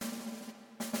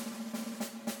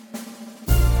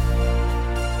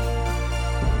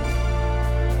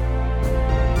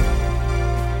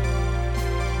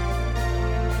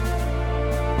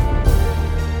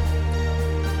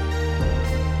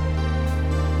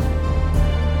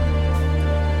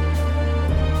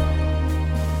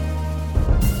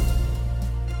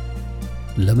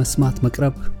ለመስማት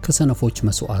መቅረብ ከሰነፎች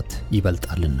መስዋዕት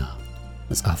ይበልጣልና።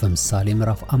 መጽሐፈ ምሳሌ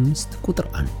ምዕራፍ 5 ቁጥር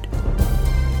 1።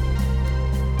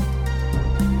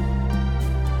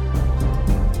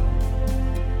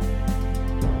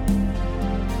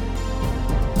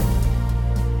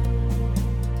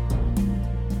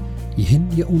 ይህን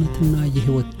የእውነትና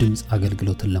የሕይወት ድምጽ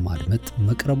አገልግሎትን ለማድመጥ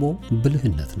መቅረቦ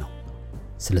ብልህነት ነው።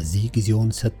 ስለዚህ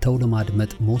ጊዜውን ሰጥተው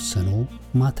ለማድመጥ መወሰኖ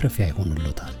ማትረፊያ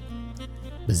ይሆንልዎታል።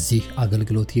 በዚህ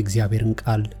አገልግሎት የእግዚአብሔርን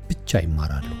ቃል ብቻ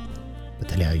ይማራሉ።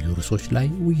 በተለያዩ ርዕሶች ላይ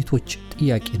ውይይቶች፣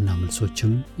 ጥያቄና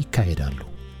መልሶችም ይካሄዳሉ።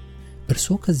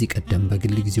 እርስዎ ከዚህ ቀደም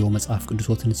በግል ጊዜው መጽሐፍ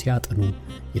ቅዱሶትን ሲያጠኑ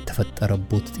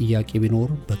የተፈጠረቦት ጥያቄ ቢኖር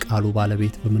በቃሉ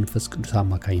ባለቤት በመንፈስ ቅዱስ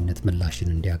አማካኝነት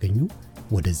ምላሽን እንዲያገኙ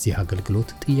ወደዚህ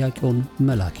አገልግሎት ጥያቄውን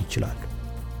መላክ ይችላሉ።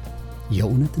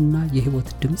 የእውነትና የሕይወት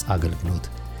ድምጽ አገልግሎት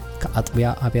ከአጥቢያ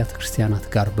አብያተ ክርስቲያናት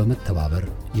ጋር በመተባበር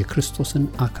የክርስቶስን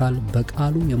አካል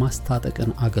በቃሉ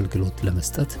የማስታጠቅን አገልግሎት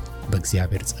ለመስጠት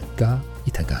በእግዚአብሔር ጸጋ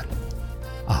ይተጋል።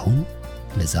 አሁን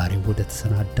ለዛሬው ወደ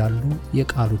ተሰናዳሉ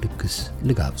የቃሉ ድግስ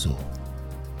ልጋብዞ።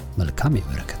 መልካም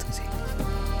የበረከት ጊዜ።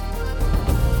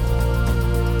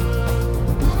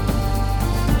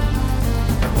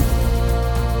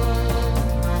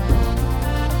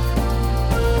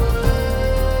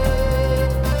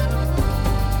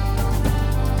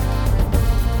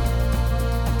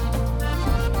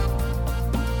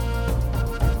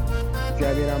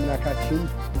 እግዚአብሔር አምላካችን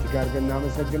ጋር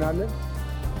እናመሰግናለን።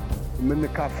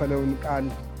 የምንካፈለውን ቃል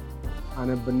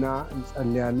አነብና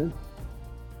እንጸልያለን።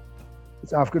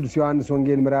 መጽሐፍ ቅዱስ ዮሐንስ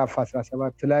ወንጌል ምዕራፍ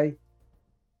 17 ላይ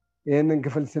ይህንን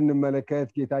ክፍል ስንመለከት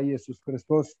ጌታ ኢየሱስ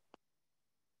ክርስቶስ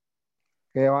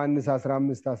ከዮሐንስ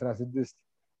 15 16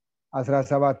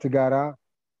 17 ጋራ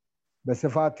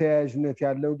በስፋት ተያያዥነት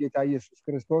ያለው ጌታ ኢየሱስ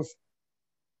ክርስቶስ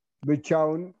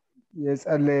ብቻውን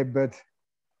የጸለየበት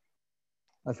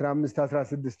 15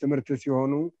 16 ትምህርት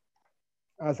ሲሆኑ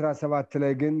 17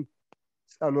 ላይ ግን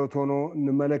ጸሎት ሆኖ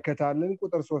እንመለከታለን።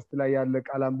 ቁጥር 3 ላይ ያለ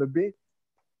ቃል አንብቤ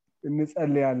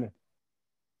እንጸልያለን።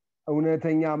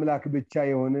 እውነተኛ አምላክ ብቻ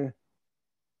የሆነ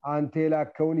አንተ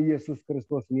የላከውን ኢየሱስ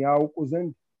ክርስቶስን ያውቁ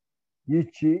ዘንድ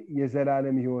ይህች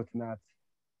የዘላለም ሕይወት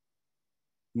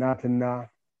ናትና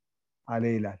አለ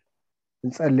ይላል።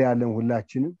 እንጸልያለን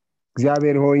ሁላችንም።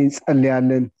 እግዚአብሔር ሆይ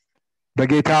እንጸልያለን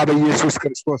በጌታ በኢየሱስ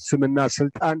ክርስቶስ ስምና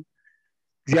ስልጣን።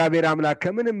 እግዚአብሔር አምላክ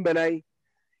ከምንም በላይ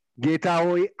ጌታ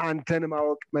ሆይ አንተን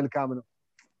ማወቅ መልካም ነው።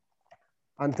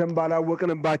 አንተን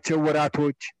ባላወቅንባቸው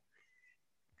ወራቶች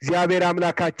እግዚአብሔር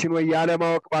አምላካችን ወይ ያለ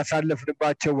ማወቅ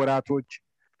ባሳለፍንባቸው ወራቶች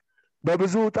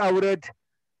በብዙ ጣውረድ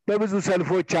በብዙ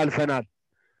ሰልፎች አልፈናል።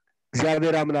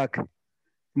 እግዚአብሔር አምላክ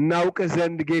እናውቅ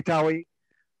ዘንድ ጌታ ሆይ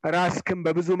ራስክን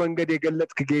በብዙ መንገድ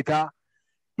የገለጥክ ጌታ፣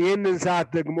 ይህንን ሰዓት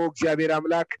ደግሞ እግዚአብሔር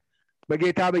አምላክ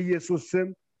በጌታ በኢየሱስ ስም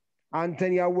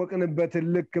አንተን ያወቅንበትን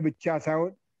ልክ ብቻ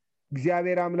ሳይሆን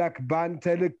እግዚአብሔር አምላክ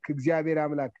በአንተ ልክ እግዚአብሔር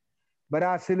አምላክ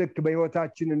በራስ ልክ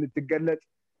በሕይወታችን እንድትገለጥ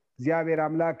እግዚአብሔር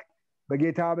አምላክ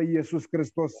በጌታ በኢየሱስ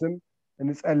ክርስቶስ ስም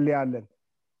እንጸልያለን።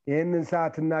 ይህንን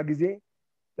ሰዓትና ጊዜ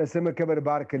ለስም ክብር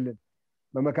ባርክልን።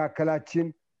 በመካከላችን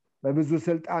በብዙ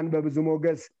ስልጣን በብዙ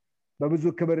ሞገስ በብዙ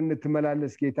ክብር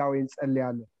እንድትመላለስ ጌታ ሆይ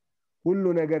እንጸልያለን። ሁሉ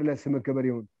ነገር ለስም ክብር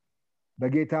ይሁን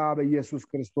በጌታ በኢየሱስ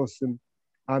ክርስቶስ ስም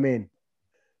አሜን።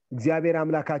 እግዚአብሔር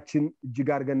አምላካችን እጅግ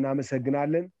አድርገን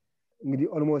እናመሰግናለን። እንግዲህ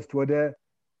ኦልሞስት ወደ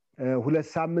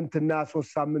 2 ሳምንትና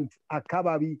 3 ሳምንት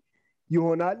አካባቢ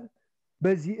ይሆናል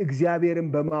በዚህ እግዚአብሔርን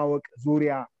በማወቅ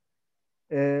ዙሪያ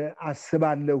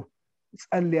አስባለሁ፣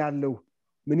 ጸልያለሁ።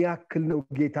 ምን ያክል ነው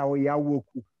ጌታ ሆይ ያወቁ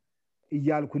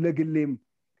እያልኩ ለግሌም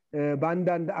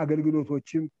በአንዳንድ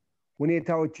አገልግሎቶችም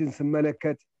ሁኔታዎችን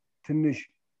ስመለከት ትንሽ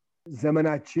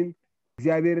ዘመናችን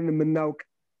እግዚአብሔርን የምናውቅ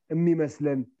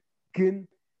የሚመስለን ግን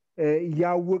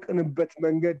ያወቅንበት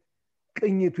መንገድ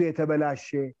ቅኝቱ የተበላሸ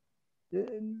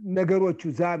ነገሮቹ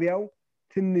ዛቢያው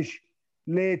ትንሽ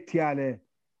ለየት ያለ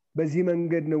በዚህ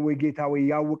መንገድ ነው ወይ ጌታ ወይ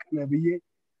ያወቅነ ብዬ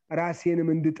ራሴንም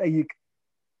እንድጠይቅ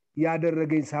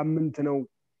ያደረገኝ ሳምንት ነው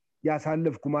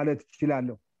ያሳለፍኩ ማለት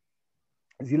እችላለሁ።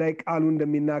 እዚህ ላይ ቃሉ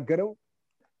እንደሚናገረው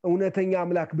እውነተኛ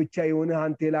አምላክ ብቻ የሆነ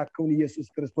አንተ የላከውን ኢየሱስ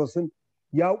ክርስቶስን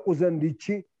ያውቁ ዘንድ ይህች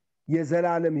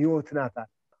የዘላለም ሕይወት ናት።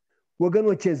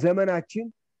 ወገኖቼ ዘመናችን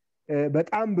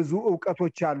በጣም ብዙ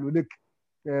ዕውቀቶች አሉ። ልክ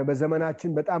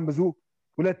በዘመናችን በጣም ብዙ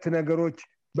ሁለት ነገሮች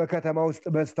በከተማ ውስጥ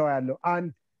በስተው ያለው፣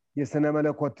 አንድ የሥነ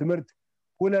መለኮት ትምህርት፣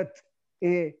 ሁለት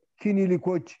ይሄ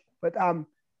ክሊኒኮች በጣም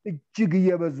እጅግ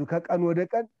እየበዙ ከቀን ወደ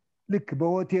ቀን ልክ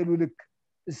በሆቴሉ ልክ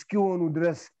እስኪሆኑ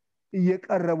ድረስ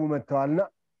እየቀረቡ መጥተዋልና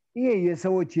ይሄ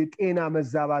የሰዎች የጤና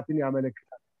መዛባትን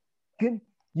ያመለክታል። ግን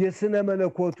የሥነ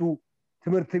መለኮቱ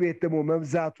ትምህርት ቤት ደግሞ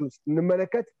መብዛቱን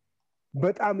እንመለከት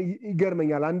በጣም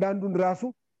ይገርመኛል። አንዳንዱን ራሱ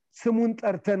ስሙን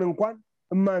ጠርተን እንኳን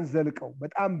እማንዘልቀው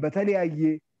በጣም በተለያየ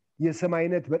የስም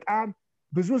አይነት በጣም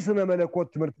ብዙ ስነ መለኮት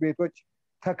ትምህርት ቤቶች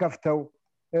ተከፍተው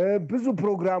ብዙ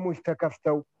ፕሮግራሞች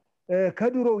ተከፍተው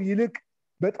ከድሮው ይልቅ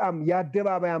በጣም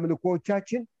የአደባባይ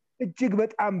አምልኮቻችን እጅግ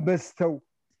በጣም በስተው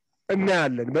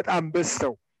እናያለን። በጣም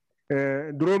በስተው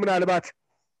ድሮ ምናልባት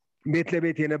ቤት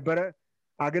ለቤት የነበረ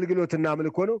አገልግሎትና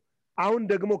አምልኮ ነው። አሁን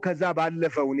ደግሞ ከዛ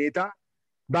ባለፈው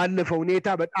ሁኔታ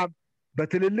በጣም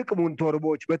በትልልቅ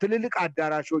ሞንቶርቦች፣ በትልልቅ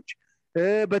አዳራሾች፣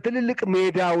 በትልልቅ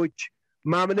ሜዳዎች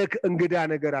ማምለክ እንግዳ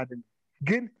ነገር አይደለም።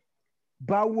 ግን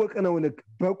ባወቅነው ልክ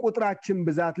በቁጥራችን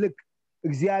ብዛት ልክ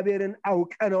እግዚአብሔርን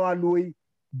አውቀነዋል ወይ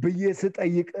ብዬ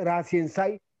ስጠይቅ ራሴን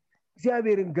ሳይ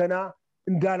እግዚአብሔርን ገና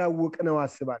እንዳላወቅነው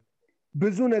አስባለሁ።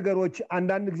 ብዙ ነገሮች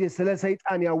አንዳንድ ጊዜ ስለ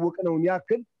ሰይጣን ያወቅነውን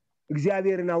ያክል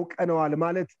እግዚአብሔርን አውቀነዋል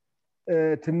ማለት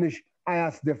ትንሽ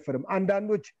አያስደፍርም።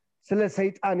 አንዳንዶች ስለ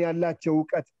ሰይጣን ያላቸው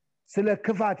ዕውቀት፣ ስለ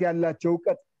ክፋት ያላቸው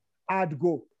ዕውቀት አድጎ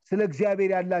ስለ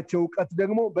እግዚአብሔር ያላቸው ዕውቀት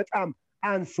ደግሞ በጣም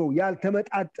አንሶ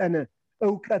ያልተመጣጠነ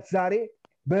ዕውቀት ዛሬ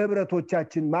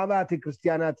በህብረቶቻችን ማባቴ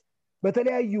ክርስቲያናት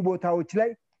በተለያዩ ቦታዎች ላይ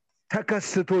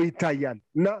ተከስቶ ይታያል።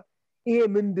 እና ይሄ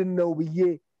ምንድነው ብዬ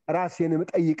ራሴንም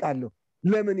ጠይቃለሁ።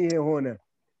 ለምን ይሄ ሆነ?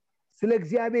 ስለ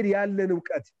እግዚአብሔር ያለን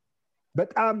ዕውቀት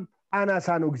በጣም አናሳ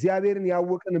ነው። እግዚአብሔርን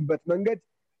ያወቅንበት መንገድ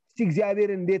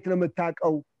እግዚአብሔርን እንዴት ነው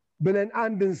የምታውቀው ብለን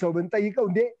አንድን ሰው ብንጠይቀው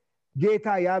እንዴ ጌታ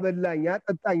ያበላኝ፣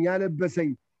 ያጠጣኝ፣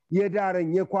 ያለበሰኝ፣ የዳረኝ፣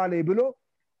 የኳለኝ ብሎ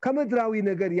ከምድራዊ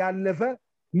ነገር ያለፈ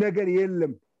ነገር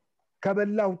የለም።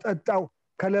 ከበላው ጠጣው፣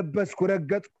 ከለበስኩ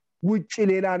ረገጥኩ ውጪ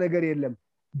ሌላ ነገር የለም።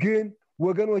 ግን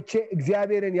ወገኖቼ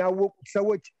እግዚአብሔርን ያወቁት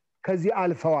ሰዎች ከዚህ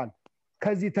አልፈዋል፣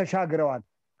 ከዚህ ተሻግረዋል።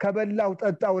 ከበላው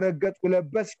ጠጣው፣ ረገጥኩ፣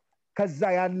 ለበስኩ ከዛ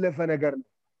ያለፈ ነገር ነው፣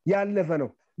 ያለፈ ነው።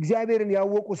 እግዚአብሔርን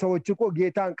ያወቁ ሰዎች እኮ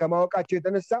ጌታን ከማወቃቸው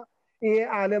የተነሳ ይሄ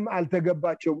ዓለም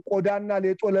አልተገባቸውም፣ ቆዳና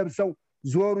ሌጦ ለብሰው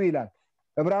ዞሩ ይላል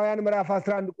ዕብራውያን ምዕራፍ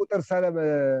 11 ቁጥር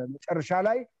መጨረሻ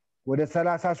ላይ ወደ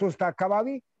 33 አካባቢ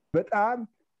በጣም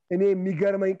እኔ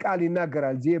የሚገርመኝ ቃል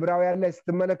ይናገራል። እዚህ ዕብራውያን ላይ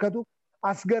ስትመለከቱ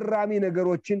አስገራሚ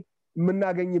ነገሮችን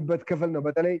የምናገኝበት ክፍል ነው።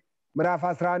 በተለይ ምዕራፍ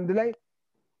 11 ላይ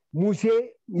ሙሴ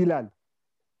ይላል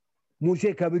ሙሴ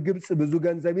ከግብጽ ብዙ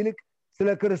ገንዘብ ይልቅ ስለ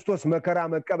ክርስቶስ መከራ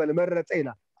መቀበል መረጠ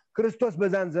ይላል። ክርስቶስ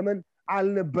በዛን ዘመን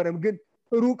አልነበረም፣ ግን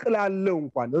ሩቅ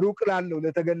ላለው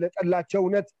ለተገለጠላቸው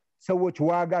እውነት ሰዎች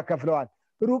ዋጋ ከፍለዋል።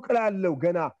 ሩቅ ላለው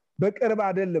ገና በቅርብ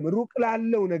አይደለም፣ ሩቅ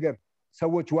ላለው ነገር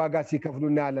ሰዎች ዋጋ ሲከፍሉ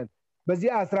እናያለን። በዚህ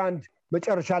 11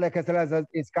 መጨረሻ ላይ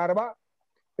ከ39 እስከ 40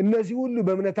 እነዚህ ሁሉ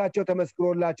በእምነታቸው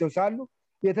ተመስክሮላቸው ሳሉ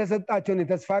የተሰጣቸውን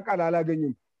የተስፋ ቃል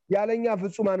አላገኙም። ያለኛ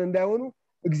ፍጹማን እንዳይሆኑ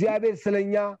እግዚአብሔር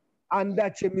ስለኛ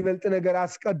አንዳች የሚበልጥ ነገር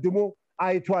አስቀድሞ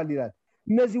አይቷል ይላል።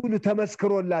 እነዚህ ሁሉ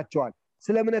ተመስክሮላቸዋል፣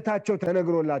 ስለ እምነታቸው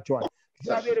ተነግሮላቸዋል፣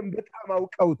 እግዚአብሔርን በጣም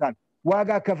አውቀውታል፣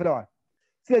 ዋጋ ከፍለዋል።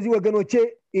 ስለዚህ ወገኖቼ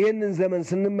ይህንን ዘመን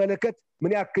ስንመለከት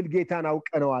ምን ያክል ጌታን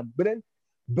አውቀነዋል ብለን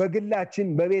በግላችን፣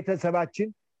 በቤተሰባችን፣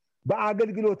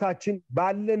 በአገልግሎታችን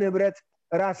ባለን ህብረት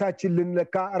ራሳችን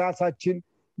ልንለካ፣ ራሳችን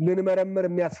ልንመረምር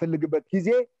የሚያስፈልግበት ጊዜ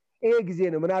ይሄ ጊዜ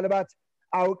ነው። ምናልባት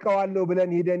አውቀዋለሁ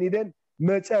ብለን ሂደን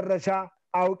መጨረሻ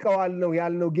አውቀዋለሁ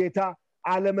ያልነው ጌታ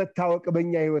አለመታወቅ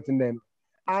በእኛ ህይወት እንዳይኖር፣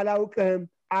 አላውቅህም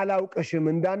አላውቅሽም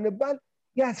እንዳንባል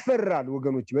ያስፈራል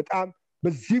ወገኖች። በጣም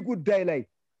በዚህ ጉዳይ ላይ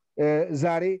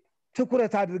ዛሬ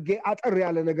ትኩረት አድርጌ አጠር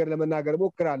ያለ ነገር ለመናገር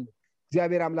ሞክራለሁ።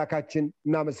 እግዚአብሔር አምላካችን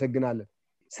እናመሰግናለን።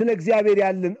 ስለ እግዚአብሔር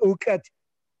ያለን ዕውቀት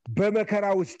በመከራ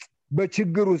ውስጥ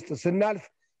በችግር ውስጥ ስናልፍ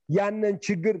ያንን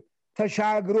ችግር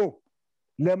ተሻግሮ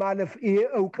ለማለፍ ይሄ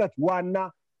ዕውቀት ዋና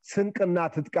ስንቅና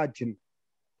ትጥቃችን።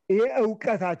 ይሄ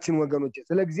ዕውቀታችን ወገኖች፣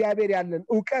 ስለ እግዚአብሔር ያለን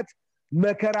ዕውቀት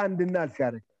መከራ እንድናልፍ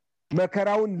ያደርጋል።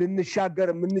 መከራውን ልንሻገር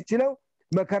የምንችለው፣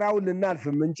 መከራውን ልናልፍ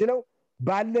የምንችለው፣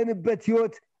 ባለንበት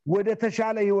ህይወት ወደ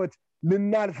ተሻለ ህይወት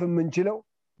ልናልፍ የምንችለው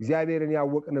እግዚአብሔርን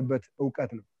ያወቅንበት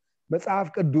ዕውቀት ነው። መጽሐፍ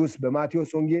ቅዱስ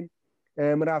በማቴዎስ ወንጌል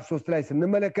ምዕራፍ 3 ላይ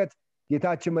ስንመለከት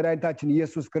ጌታችን መድኃኒታችን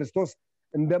ኢየሱስ ክርስቶስ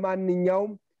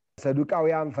እንደማንኛውም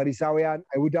ሰዱቃውያን፣ ፈሪሳውያን፣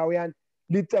 አይሁዳውያን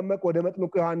ሊጠመቅ ወደ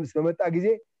መጥምቁ ዮሐንስ በመጣ ጊዜ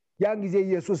ያን ጊዜ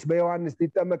ኢየሱስ በዮሐንስ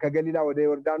ሊጠመቅ ከገሊላ ወደ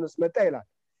ዮርዳኖስ መጣ ይላል።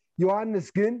 ዮሐንስ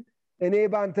ግን እኔ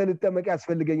በአንተ ልጠመቅ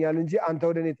ያስፈልገኛል እንጂ አንተ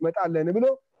ወደ እኔ ትመጣለህን ብሎ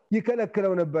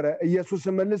ይከለክለው ነበረ። ኢየሱስ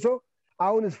መልሶ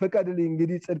አሁንስ ፍቀድልኝ፣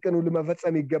 እንግዲህ ጽድቅን ሁሉ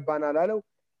መፈጸም ይገባናል አለው።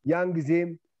 ያን ጊዜም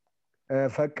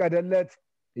ፈቀደለት።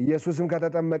 ኢየሱስም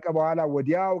ከተጠመቀ በኋላ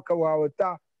ወዲያው ከውሃ ወጣ።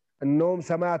 እነሆም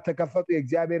ሰማያት ተከፈቱ፣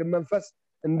 የእግዚአብሔር መንፈስ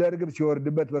እንደ ርግብ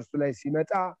ሲወርድበት በእርሱ ላይ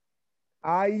ሲመጣ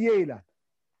አየ ይላል።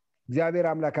 እግዚአብሔር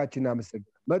አምላካችን እናመሰግናለን።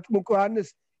 መጥምቁ ዮሐንስ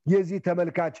የዚህ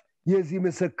ተመልካች፣ የዚህ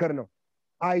ምስክር ነው።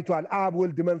 አይቷል። አብ፣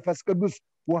 ወልድ፣ መንፈስ ቅዱስ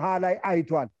ውሃ ላይ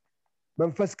አይቷል።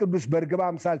 መንፈስ ቅዱስ በርግብ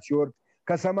አምሳል ሲወርድ፣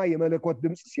 ከሰማይ የመለኮት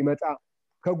ድምፅ ሲመጣ፣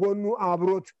 ከጎኑ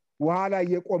አብሮት ውሃ ላይ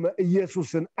የቆመ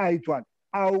ኢየሱስን አይቷል፣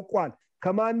 አውቋል።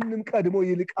 ከማንም ቀድሞ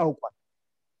ይልቅ አውቋል።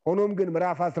 ሆኖም ግን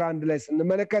ምዕራፍ 11 ላይ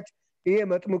ስንመለከት ይሄ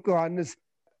መጥምቁ ዮሐንስ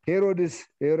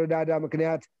ሄሮዳዳ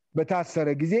ምክንያት በታሰረ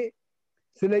ጊዜ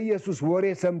ስለ ኢየሱስ ወሬ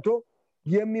ሰምቶ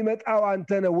የሚመጣው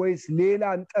አንተ ነህ ወይስ ሌላ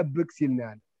እንጠብቅ ሲል ነው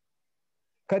ያለው።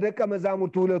 ከደቀ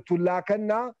መዛሙርቱ ሁለቱን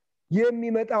ላከና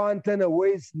የሚመጣው አንተ ነህ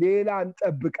ወይስ ሌላ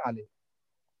እንጠብቅ አለ።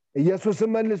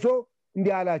 ኢየሱስም መልሶ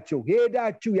እንዲህ አላቸው፣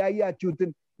 ሄዳችሁ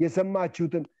ያያችሁትን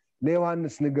የሰማችሁትን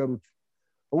ለዮሐንስ ንገሩት።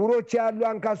 ዕውሮች ያሉ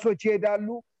አንካሶች ይሄዳሉ፣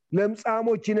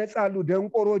 ለምጻሞች ይነጻሉ፣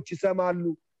 ደንቆሮች ይሰማሉ፣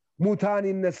 ሙታን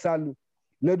ይነሳሉ፣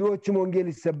 ለድሆችም ወንጌል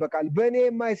ይሰበካል። በእኔ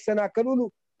የማይሰናከል ሁሉ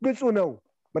ብፁዕ ነው።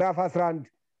 ምዕራፍ 11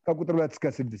 ከቁጥር 2 እስከ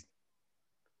 6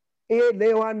 ይሄ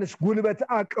ለዮሐንስ ጉልበት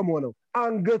አቅም ሆነው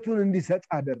አንገቱን እንዲሰጥ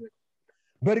አደረገ።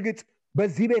 በእርግጥ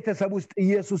በዚህ ቤተሰብ ውስጥ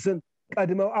ኢየሱስን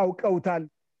ቀድመው አውቀውታል።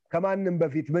 ከማንም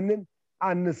በፊት ምንም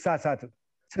አንሳሳትም፣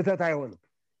 ስተት አይሆንም።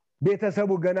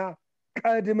 ቤተሰቡ ገና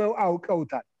ቀድመው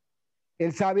አውቀውታል።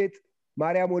 ኤልሳቤጥ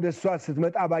ማርያም ወደሷ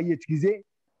ስትመጣ ባየች ጊዜ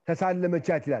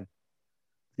ተሳለመቻት ይላል።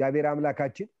 እግዚአብሔር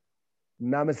አምላካችን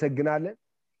እናመሰግናለን።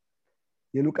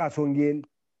 የሉቃስ ወንጌል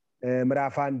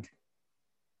ምዕራፍ 1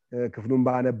 ክፍሉን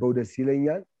ባነበው ደስ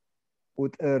ይለኛል።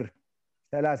 ቁጥር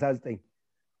 39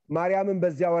 ማርያምን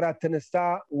በዚያ ወራት ተነስታ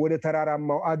ወደ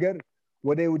ተራራማው አገር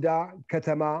ወደ ይሁዳ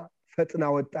ከተማ ፈጥና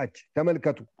ወጣች።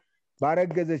 ተመልከቱ፣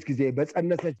 ባረገዘች ጊዜ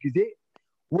በጸነሰች ጊዜ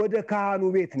ወደ ካህኑ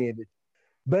ቤት ነው ሄደች።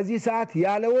 በዚህ ሰዓት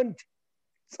ያለ ወንድ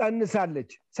ጸንሳለች፣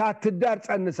 ሳትዳር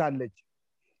ጸንሳለች።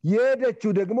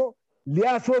 የሄደችው ደግሞ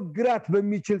ሊያስወግራት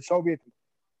በሚችል ሰው ቤት ነው፣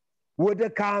 ወደ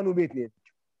ካህኑ ቤት ነው ሄደችው።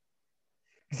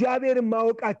 እግዚአብሔርን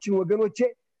ማወቃችን ወገኖቼ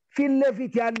ፊት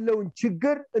ለፊት ያለውን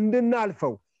ችግር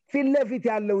እንድናልፈው፣ ፊት ለፊት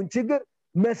ያለውን ችግር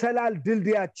መሰላል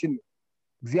ድልድያችን ነው።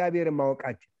 እግዚአብሔርን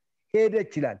ማወቃችን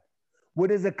ሄደች ይላል።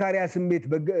 ወደ ዘካርያስም ቤት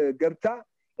ገብታ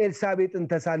ኤልሳቤጥን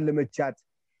ተሳለመቻት።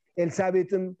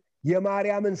 ኤልሳቤጥም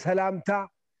የማርያምን ሰላምታ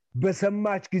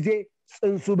በሰማች ጊዜ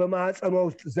ጽንሱ በማህፀኗ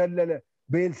ውስጥ ዘለለ፣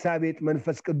 በኤልሳቤጥ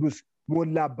መንፈስ ቅዱስ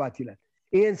ሞላባት ይላል።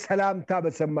 ይሄን ሰላምታ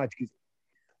በሰማች ጊዜ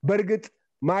በእርግጥ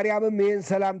ማርያምም ይሄን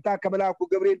ሰላምታ ከመልአኩ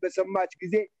ገብርኤል በሰማች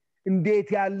ጊዜ እንዴት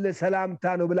ያለ ሰላምታ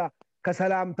ነው ብላ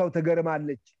ከሰላምታው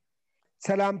ተገርማለች።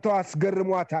 ሰላምታው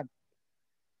አስገርሟታል።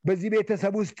 በዚህ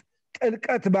ቤተሰብ ውስጥ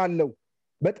ጥልቀት ባለው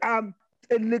በጣም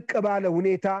ጥልቅ ባለ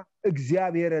ሁኔታ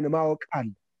እግዚአብሔርን ማወቅ አለ።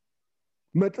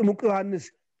 መጥምቁ ዮሐንስ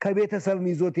ከቤተሰብ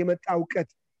ይዞት የመጣ ዕውቀት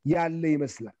ያለ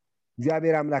ይመስላል።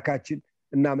 እግዚአብሔር አምላካችን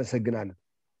እናመሰግናለን።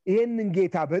 ይሄንን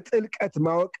ጌታ በጥልቀት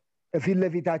ማወቅ ፊት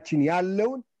ለፊታችን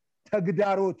ያለውን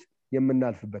ተግዳሮት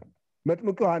የምናልፍበት ነው።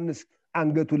 መጥምቁ ዮሐንስ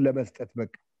አንገቱን ለመስጠት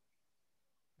በቃ።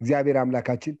 እግዚአብሔር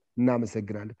አምላካችን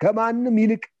እናመሰግናለን። ከማንም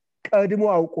ይልቅ ቀድሞ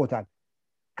አውቆታል።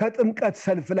 ከጥምቀት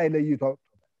ሰልፍ ላይ ለይቶ አውጥቶታል።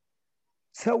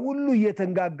 ሰው ሁሉ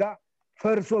እየተንጋጋ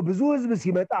ፈርሶ ብዙ ህዝብ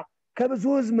ሲመጣ ከብዙ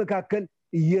ህዝብ መካከል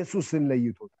ኢየሱስን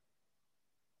ለይቶታል።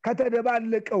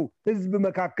 ከተደባለቀው ህዝብ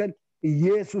መካከል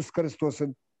ኢየሱስ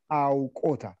ክርስቶስን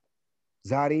አውቆታል።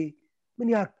 ዛሬ ምን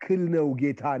ያክል ነው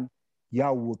ጌታን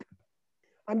ያወቅን?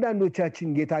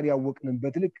 አንዳንዶቻችን ጌታን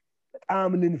ያወቅንበት ልክ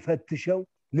በጣም ልንፈትሸው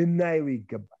ልናየው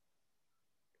ይገባል።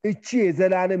 እቺ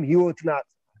የዘላለም ህይወት ናት።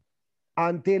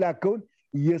 አንተ የላከውን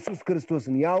ኢየሱስ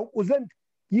ክርስቶስን ያውቁ ዘንድ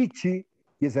ይቺ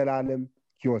የዘላለም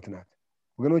ህይወት ናት።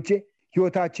 ወገኖቼ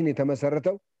ህይወታችን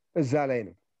የተመሰረተው እዛ ላይ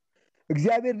ነው።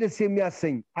 እግዚአብሔር ደስ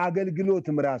የሚያሰኝ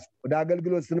አገልግሎትም ራሱ ወደ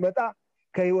አገልግሎት ስንመጣ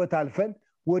ከህይወት አልፈን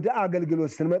ወደ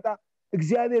አገልግሎት ስንመጣ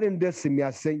እግዚአብሔርን ደስ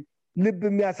የሚያሰኝ ልብ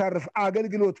የሚያሳርፍ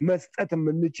አገልግሎት መስጠት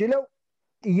የምንችለው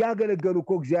እያገለገሉ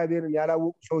እኮ እግዚአብሔርን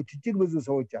ያላወቁ ሰዎች እጅግ ብዙ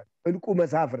ሰዎች አሉ። እንቁ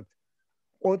መሳፍርት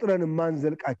ቆጥረን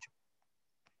ማንዘልቃቸው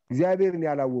እግዚአብሔርን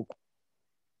ያላወቁ።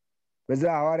 በዛ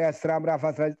ሐዋርያት ሥራ ምዕራፍ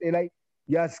 19 ላይ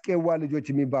ያስቄዋ ልጆች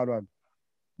የሚባሉ አሉ።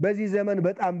 በዚህ ዘመን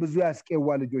በጣም ብዙ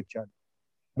ያስቄዋ ልጆች አሉ፣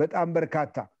 በጣም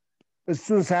በርካታ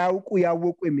እሱን ሳያውቁ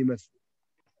ያወቁ የሚመስሉ።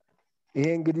 ይሄ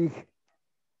እንግዲህ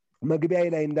መግቢያዬ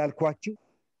ላይ እንዳልኳችሁ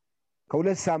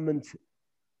ከሁለት ሳምንት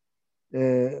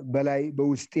በላይ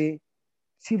በውስጤ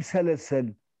ሲብሰለሰል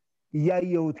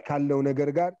እያየሁት ካለው ነገር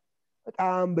ጋር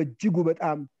በጣም በእጅጉ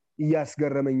በጣም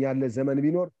እያስገረመኝ ያለ ዘመን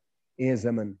ቢኖር ይሄ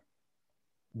ዘመን።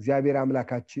 እግዚአብሔር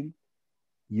አምላካችን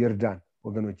ይርዳን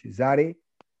ወገኖች። ዛሬ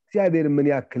እግዚአብሔር ምን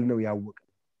ያክል ነው ያወቅን?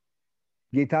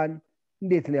 ጌታን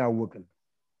እንዴት ነው ያወቅን?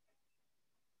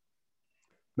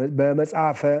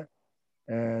 በመጽሐፈ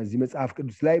እዚህ መጽሐፍ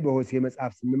ቅዱስ ላይ በሆሴዕ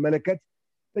መጽሐፍ ስንመለከት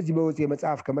በዚህ በሆሴዕ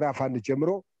መጽሐፍ ከምዕራፍ 1 ጀምሮ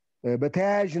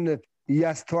በተያያዥነት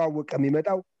እያስተዋወቀ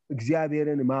የሚመጣው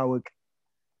እግዚአብሔርን ማወቅ፣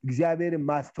 እግዚአብሔርን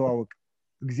ማስተዋወቅ፣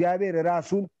 እግዚአብሔር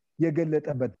ራሱን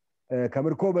የገለጠበት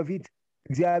ከምርኮ በፊት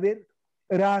እግዚአብሔር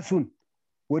ራሱን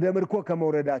ወደ ምርኮ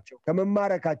ከመውረዳቸው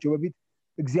ከመማረካቸው በፊት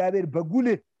እግዚአብሔር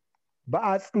በጉልህ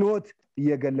በአጽንዖት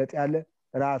እየገለጠ ያለ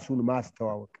ራሱን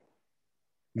ማስተዋወቅ።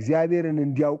 እግዚአብሔርን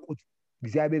እንዲያውቁት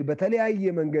እግዚአብሔር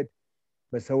በተለያየ መንገድ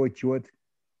በሰዎች ህይወት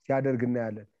ሲያደርግ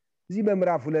እናያለን። እዚህ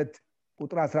በምዕራፍ 2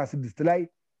 ቁጥር 16 ላይ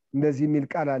እንደዚህ የሚል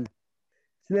ቃል አለ።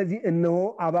 ስለዚህ እነሆ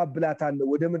አባብላታለሁ፣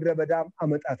 ወደ ምድረ በዳም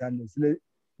አመጣታለሁ፣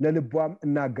 ለልቧም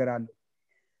እናገራለሁ።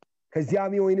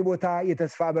 ከዚያም የወይን ቦታ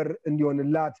የተስፋ በር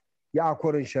እንዲሆንላት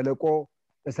የአኮርን ሸለቆ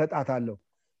እሰጣታለሁ።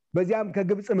 በዚያም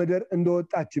ከግብጽ ምድር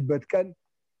እንደወጣችበት ቀን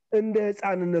እንደ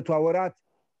ሕፃንነቷ ወራት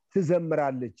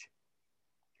ትዘምራለች።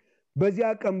 በዚያ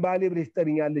ቀን ባሌ ብለሽ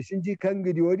ትጠሪኛለሽ እንጂ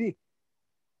ከእንግዲህ ወዲህ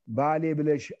ባሌ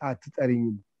ብለሽ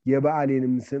አትጠሪኝም።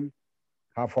 የባሌንም ስም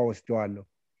ካፏ ወስደዋለሁ።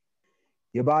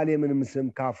 የባሌንም ስም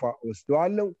ካፏ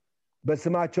ወስደዋለሁ።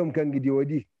 በስማቸውም ከእንግዲህ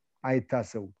ወዲህ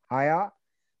አይታሰቡ። 20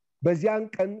 በዚያን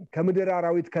ቀን ከምድር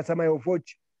አራዊት፣ ከሰማይ ወፎች፣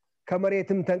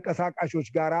 ከመሬትም ተንቀሳቃሾች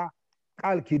ጋር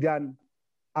ቃል ኪዳን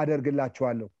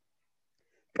አደርግላቸዋለሁ።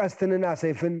 ቀስትንና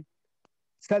ሰይፍን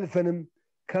ሰልፍንም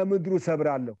ከምድሩ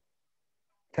ሰብራለሁ።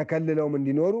 ተከልለውም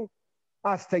እንዲኖሩ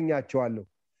አስተኛቸዋለሁ።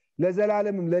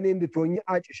 ለዘላለምም ለኔ እንድትሆኚ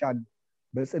አጭሻለሁ።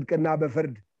 በጽድቅና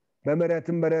በፍርድ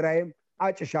በምሕረትም በርኅራኄም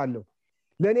አጭሻለሁ።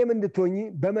 ለኔም እንድትሆኚ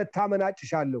በመታመን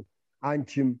አጭሻለሁ።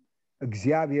 አንቺም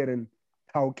እግዚአብሔርን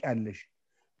ታውቂያለሽ።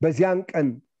 በዚያን ቀን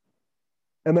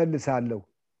እመልሳለሁ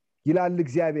ይላል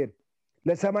እግዚአብሔር።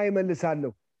 ለሰማይ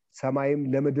እመልሳለሁ፣ ሰማይም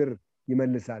ለምድር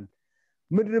ይመልሳል።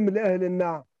 ምድርም ለእህልና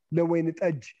ለወይን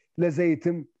ጠጅ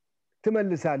ለዘይትም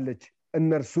ትመልሳለች፣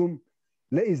 እነርሱም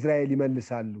ለእስራኤል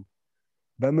ይመልሳሉ።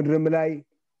 በምድርም ላይ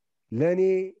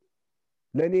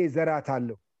ለኔ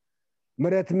ዘራታለሁ፣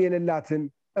 ምሕረትም የሌላትን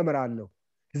እምራለሁ።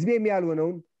 ሕዝቤም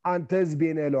ያልሆነውን አንተ ሕዝቤ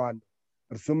ነህ እለዋለሁ፣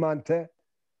 እርሱም አንተ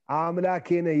አምላኬ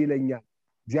ነህ ይለኛል።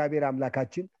 እግዚአብሔር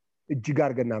አምላካችን እጅግ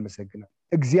አድርገን እናመሰግናለን።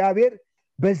 እግዚአብሔር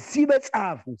በዚህ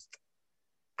መጽሐፍ ውስጥ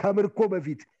ከምርኮ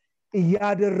በፊት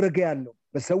እያደረገ ያለው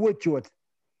በሰዎች ህይወት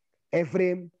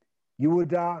ኤፍሬም፣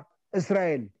 ይሁዳ፣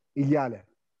 እስራኤል እያለ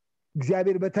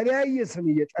እግዚአብሔር በተለያየ ስም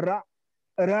እየጠራ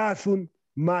ራሱን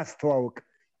ማስተዋወቅ፣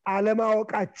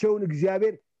 አለማወቃቸውን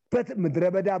እግዚአብሔር በምድረ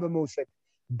በዳ በመውሰድ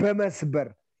በመስበር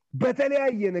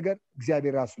በተለያየ ነገር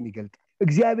እግዚአብሔር ራሱን ይገልጣል።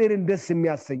 እግዚአብሔርን ደስ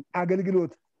የሚያሰኝ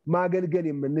አገልግሎት ማገልገል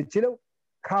የምንችለው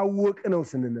ካወቅነው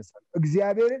ስንነሳ፣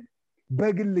 እግዚአብሔርን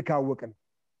በግል ካወቅነው።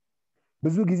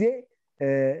 ብዙ ጊዜ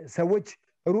ሰዎች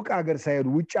ሩቅ ሀገር ሳይሄዱ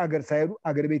ውጭ ሀገር ሳይሄዱ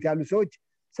አገር ቤት ያሉ ሰዎች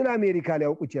ስለ አሜሪካ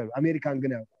ሊያውቁ ይችላሉ፣ አሜሪካን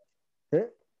ግን አያውቁ።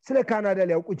 ስለ ካናዳ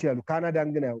ሊያውቁ ይችላሉ፣ ካናዳን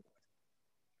ግን አያውቁ።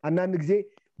 አንዳንድ ጊዜ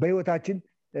በህይወታችን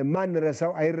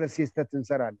ማንረሳው አይረሴ ስህተት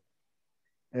እንሰራለን።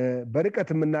 በርቀት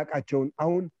የምናውቃቸውን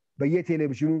አሁን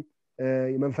በየቴሌቪዥኑ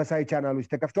መንፈሳዊ ቻናሎች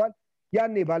ተከፍተዋል።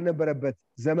 ያኔ ባልነበረበት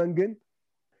ዘመን ግን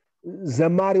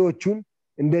ዘማሪዎቹን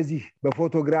እንደዚህ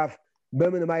በፎቶግራፍ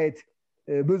በምን ማየት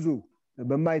ብዙ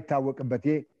በማይታወቅበት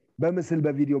በምስል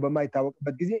በቪዲዮ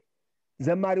በማይታወቅበት ጊዜ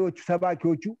ዘማሪዎቹ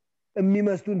ሰባኪዎቹ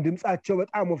የሚመስሉን ድምጻቸው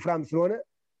በጣም ወፍራም ስለሆነ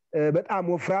በጣም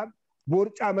ወፍራም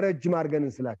ቦርጫም ረጅም አድርገን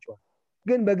እንስላቸዋል።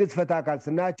 ግን በግዝፈት አካል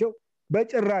ስናያቸው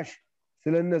በጭራሽ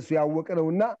ስለነሱ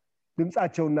ያወቅነውና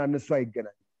ድምጻቸውና እነሱ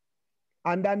አይገናኙ።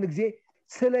 አንዳንድ ጊዜ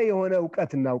ስለ የሆነ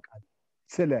ዕውቀት እናውቃለን፣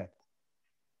 ስለ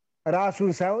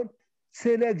ራሱን ሳይሆን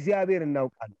ስለ እግዚአብሔር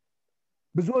እናውቃለን።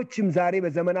 ብዙዎችም ዛሬ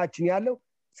በዘመናችን ያለው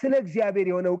ስለ እግዚአብሔር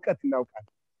የሆነ ዕውቀት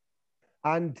እናውቃለን።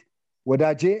 አንድ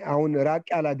ወዳጄ አሁን ራቅ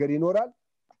ያለ ሀገር ይኖራል።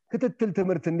 ክትትል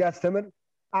ትምህርት እንዲያስተምር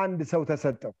አንድ ሰው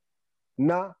ተሰጠው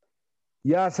እና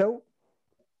ያ ሰው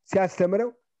ሲያስተምረው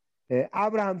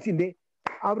አብርሃም ሲንዴ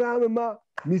አብርሃምማ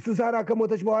ሚስቱ ሳራ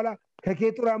ከሞተች በኋላ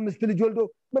ከኬጡራ 5 ልጅ ወልዶ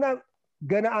ምናምን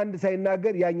ገና አንድ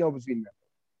ሳይናገር ያኛው ብዙ ይናገር።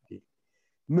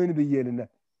 ምን ብዬልና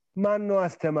ማነው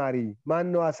አስተማሪ፣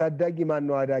 ማነው አሳዳጊ፣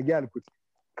 ማነው አዳጊ አልኩት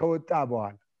ከወጣ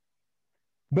በኋላ።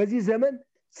 በዚህ ዘመን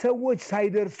ሰዎች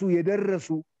ሳይደርሱ የደረሱ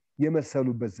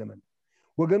የመሰሉበት ዘመን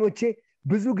ወገኖቼ፣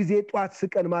 ብዙ ጊዜ ጧት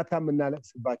ስቀን ማታ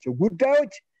የምናለቅስባቸው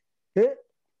ጉዳዮች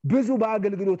ብዙ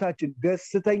በአገልግሎታችን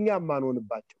ደስተኛ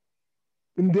ማንሆንባቸው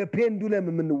እንደ ፔንዱለም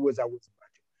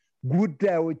የምንወዛወዝባቸው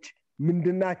ጉዳዮች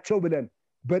ምንድናቸው ብለን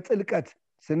በጥልቀት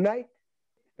ስናይ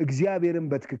እግዚአብሔርን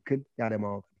በትክክል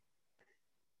ያለማወቅ ነው።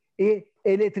 ይሄ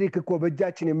ኤሌክትሪክ እኮ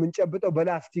በእጃችን የምንጨብጠው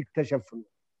በላስቲክ ተሸፍኖ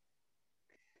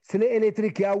ስለ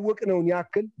ኤሌክትሪክ ያወቅነውን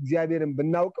ያክል እግዚአብሔርን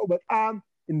ብናውቀው በጣም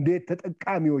እንዴት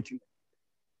ተጠቃሚዎች ነው።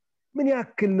 ምን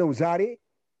ያክል ነው ዛሬ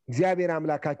እግዚአብሔር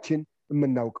አምላካችን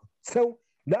የምናውቀው? ሰው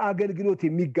ለአገልግሎት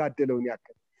የሚጋደለውን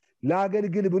ያክል፣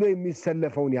 ለአገልግል ብሎ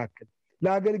የሚሰለፈውን ያክል፣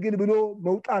 ለአገልግል ብሎ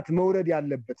መውጣት መውረድ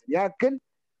ያለበትን ያክል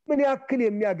ምን ያክል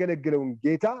የሚያገለግለውን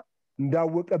ጌታ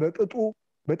እንዳወቀ በቅጡ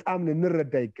በጣም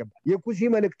ልንረዳ ይገባል። የኩሲ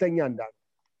መልእክተኛ እንዳለ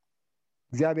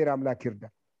እግዚአብሔር አምላክ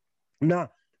ይርዳል። እና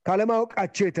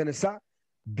ካለማወቃቸው የተነሳ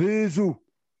ብዙ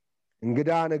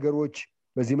እንግዳ ነገሮች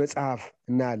በዚህ መጽሐፍ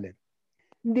እናያለን።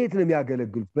 እንዴት ነው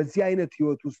የሚያገለግሉት? በዚህ አይነት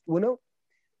ህይወት ውስጥ ሆነው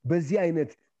በዚህ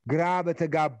አይነት ግራ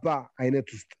በተጋባ አይነት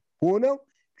ውስጥ ሆነው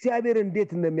እግዚአብሔር እንዴት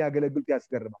እንደሚያገለግሉት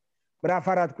ያስገርማል። ምዕራፍ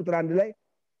 4 ቁጥር 1 ላይ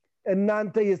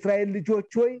እናንተ የእስራኤል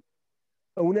ልጆች ሆይ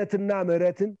እውነትና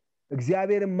ምሕረትን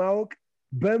እግዚአብሔርን ማወቅ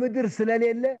በምድር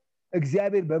ስለሌለ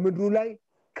እግዚአብሔር በምድሩ ላይ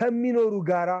ከሚኖሩ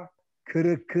ጋራ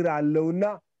ክርክር አለውና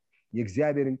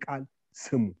የእግዚአብሔርን ቃል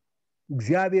ስሙ።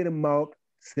 እግዚአብሔርን ማወቅ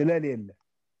ስለሌለ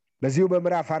በዚሁ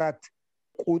በምዕራፍ 4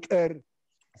 ቁጥር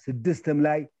 6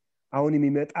 ላይ አሁን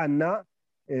የሚመጣና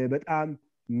በጣም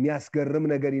የሚያስገርም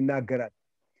ነገር ይናገራል።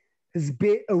 ሕዝቤ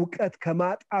ዕውቀት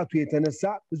ከማጣቱ የተነሳ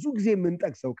ብዙ ጊዜ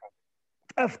የምንጠቅሰው ቃል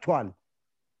ጠፍቷል።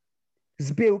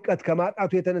 ሕዝቤ ዕውቀት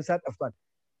ከማጣቱ የተነሳ ጠፍቷል።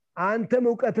 አንተም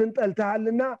ዕውቀትን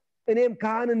ጠልተሃልና እኔም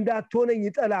ካህን እንዳትሆነኝ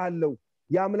እጠላሃለሁ።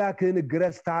 የአምላክህን ሕግ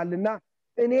ረስተሃልና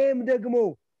እኔም ደግሞ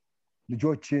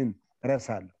ልጆችን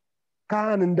እረሳለሁ።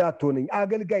 ካህን እንዳትሆነኝ፣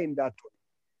 አገልጋይ እንዳትሆነኝ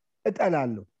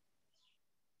እጠላለሁ።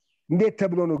 እንዴት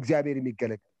ተብሎ ነው እግዚአብሔር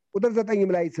የሚገለገል? ቁጥር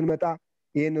 9 ላይ ስንመጣ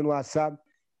ይህንኑ ሐሳብ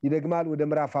ይደግማል። ወደ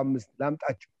ምዕራፍ 5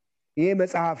 ላምጣችሁ። ይሄ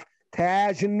መጽሐፍ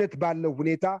ተያያዥነት ባለው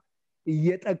ሁኔታ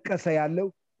እየጠቀሰ ያለው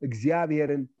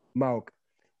እግዚአብሔርን ማወቅ።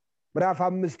 ምዕራፍ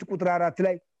 5 ቁጥር 4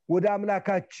 ላይ ወደ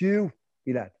አምላካችሁ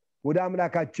ይላል። ወደ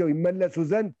አምላካቸው ይመለሱ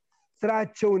ዘንድ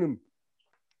ስራቸውንም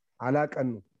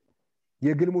አላቀኑ፣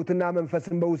 የግልሙትና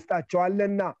መንፈስን በውስጣቸው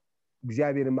አለና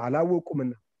እግዚአብሔርም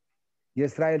አላወቁምና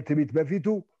የእስራኤል ትዕቢት በፊቱ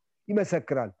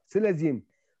ይመሰክራል። ስለዚህም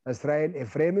እስራኤል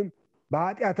ኤፍሬምም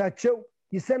በኃጢአታቸው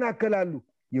ይሰናከላሉ፣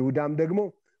 ይሁዳም ደግሞ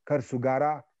ከእርሱ ጋር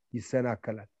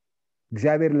ይሰናከላል።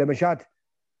 እግዚአብሔር ለመሻት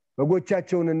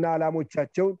በጎቻቸውንና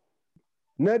ላሞቻቸውን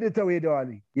ነድተው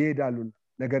ይሄዳሉና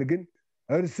ነገር ግን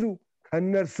እርሱ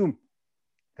ከእነርሱም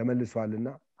ተመልሷልና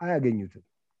አያገኙትም።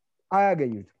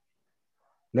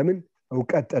 ለምን?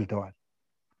 ዕውቀት ጠልተዋል፣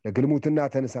 ለግልሙትና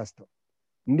ተነሳስተው።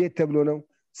 እንዴት ተብሎ ነው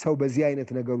ሰው በዚህ አይነት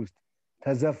ነገር ውስጥ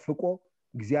ተዘፍቆ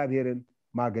እግዚአብሔርን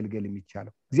ማገልገል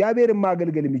የሚቻለው? እግዚአብሔርን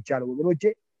ማገልገል የሚቻለው ወገኖቼ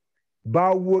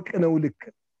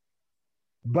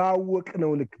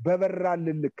ባወቅነው ልክ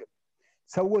በበራልን ልክ።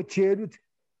 ሰዎች የሄዱት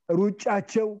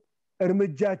ሩጫቸው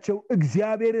እርምጃቸው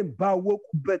እግዚአብሔርን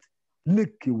ባወቁበት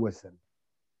ልክ ይወሰን።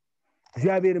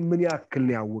 እግዚአብሔርን ምን ያክል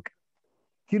ነው ያወቀ?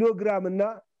 ኪሎግራምና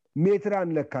ሜትር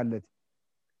አንለካለት፣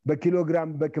 በኪሎግራም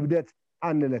በክብደት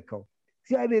አንለካው።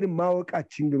 እግዚአብሔርን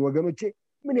ማወቃችን ግን ወገኖቼ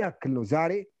ምን ያክል ነው?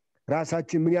 ዛሬ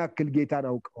ራሳችን ምን ያክል ጌታን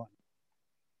አውቀዋል?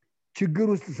 ችግር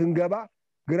ውስጥ ስንገባ፣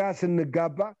 ግራ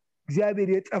ስንጋባ፣ እግዚአብሔር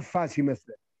የጠፋ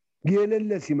ሲመስለን፣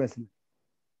 የሌለ ሲመስለን፣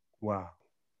 ዋው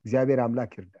እግዚአብሔር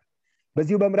አምላክ ይርዳል።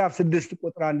 በዚሁ በምዕራፍ 6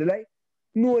 ቁጥር 1 ላይ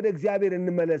ኑ ወደ እግዚአብሔር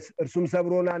እንመለስ፣ እርሱም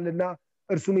ሰብሮናልና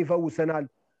እርሱም ይፈውሰናል፣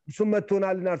 እርሱም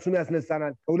መጥቶናልና እርሱም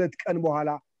ያስነሳናል፣ ከሁለት ቀን በኋላ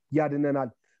ያድነናል፣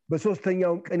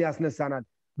 በሶስተኛውም ቀን ያስነሳናል፣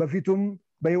 በፊቱም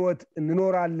በሕይወት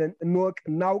እንኖራለን፣ እንወቅ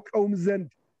እናውቀውም ዘንድ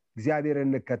እግዚአብሔርን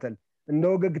እንከተል። እንደ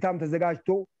ወገግታም ተዘጋጅቶ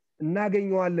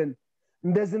እናገኘዋለን፣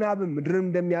 እንደ ዝናብም ምድርም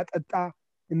እንደሚያጠጣ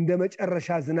እንደ መጨረሻ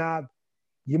ዝናብ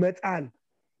ይመጣል።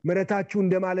 ምሕረታችሁ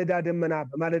እንደ ማለዳ ደመና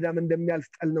በማለዳም እንደሚያልፍ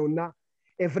ጠል ነውና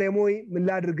ኤፍሬም ሆይ ምን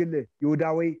ላድርግልህ? ይሁዳ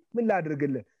ሆይ ምን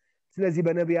ላድርግልህ? ስለዚህ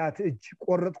በነቢያት እጅ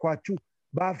ቆረጥኳችሁ፣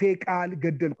 በአፌ ቃል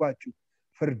ገደልኳችሁ።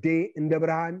 ፍርዴ እንደ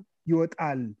ብርሃን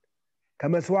ይወጣል፣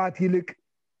 ከመስዋዕት ይልቅ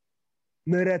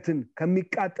ምሕረትን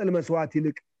ከሚቃጠል መስዋዕት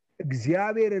ይልቅ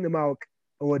እግዚአብሔርን ማወቅ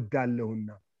እወዳለሁና።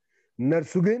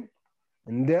 እነርሱ ግን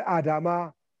እንደ አዳማ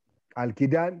ቃል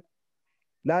ኪዳን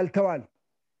ላልተዋል፣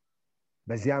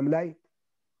 በዚያም ላይ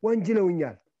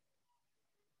ወንጅለውኛል።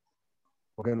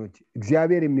 ወገኖች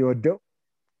እግዚአብሔር የሚወደው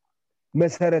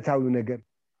መሰረታዊ ነገር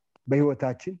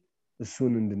በሕይወታችን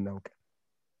እሱን እንድናውቅ።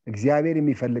 እግዚአብሔር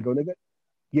የሚፈልገው ነገር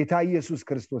ጌታ ኢየሱስ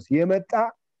ክርስቶስ የመጣ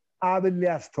አብን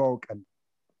ሊያስተዋውቀን፣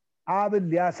 አብን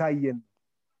ሊያሳየን፣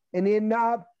 እኔና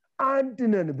አብ አንድ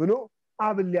ነን ብሎ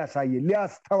አብን ሊያሳየን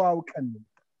ሊያስተዋውቀን።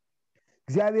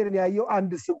 እግዚአብሔርን ያየው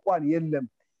አንድ እንኳን የለም፣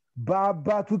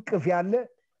 በአባቱ እቅፍ ያለ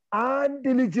አንድ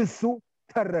ልጅ እሱ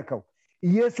ተረከው።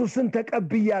 ኢየሱስን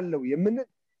ተቀብያለሁ የምንል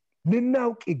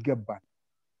ልናውቅ ይገባል።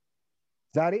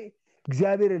 ዛሬ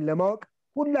እግዚአብሔርን ለማወቅ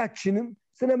ሁላችንም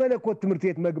ስነ መለኮት ትምህርት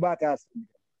ቤት መግባት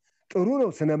ያስፈልጋል። ጥሩ ነው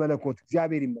ስነ መለኮት፣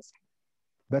 እግዚአብሔር ይመስገን።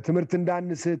 በትምህርት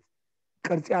እንዳንስት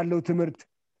ቅርጽ ያለው ትምህርት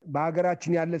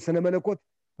በሀገራችን ያለ ስነ መለኮት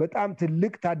በጣም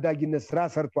ትልቅ ታዳጊነት ስራ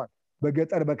ሰርቷል።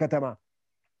 በገጠር በከተማ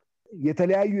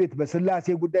የተለያዩ በስላሴ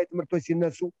ጉዳይ ትምህርቶች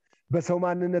ሲነሱ፣ በሰው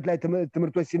ማንነት ላይ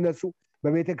ትምህርቶች ሲነሱ፣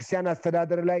 በቤተክርስቲያን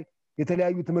አስተዳደር ላይ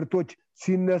የተለያዩ ትምህርቶች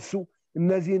ሲነሱ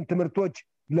እነዚህን ትምህርቶች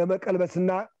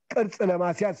ለመቀልበስና ቅርጽ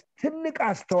ለማስያዝ ትልቅ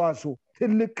አስተዋጽኦ፣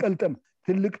 ትልቅ ቅልጥም፣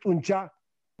 ትልቅ ጡንቻ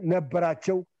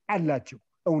ነበራቸው አላቸው።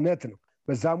 እውነት ነው።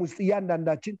 በዛም ውስጥ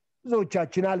እያንዳንዳችን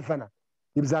ብዙዎቻችን አልፈናል፣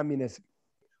 ይብዛም ይነስም።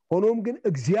 ሆኖም ግን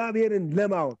እግዚአብሔርን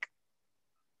ለማወቅ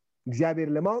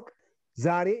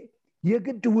ዛሬ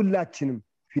የግድ ሁላችንም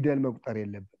ፊደል መቁጠር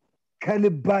የለብን።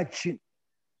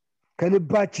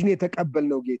 ከልባችን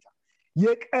የተቀበልነው ጌታ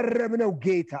የቀረብነው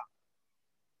ጌታ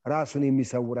ራሱን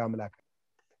የሚሰውር አምላክ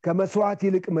ከመስዋዕት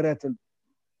ይልቅ ምሕረትን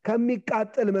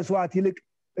ከሚቃጠል መስዋዕት ይልቅ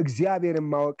እግዚአብሔርን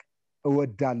ማወቅ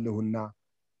እወዳለሁና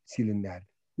ሲል እናያለን።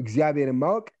 እግዚአብሔርን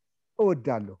ማወቅ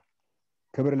እወዳለሁ።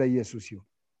 ክብር ለኢየሱስ ይሁን።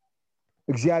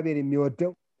 እግዚአብሔር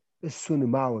የሚወደው እሱን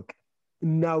ማወቅ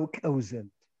እናውቀው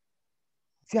ዘንድ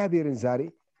እግዚአብሔርን ዛሬ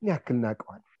ያክል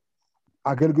እናውቀዋለን።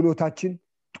 አገልግሎታችን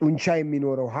ጡንቻ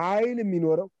የሚኖረው ኃይል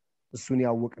የሚኖረው እሱን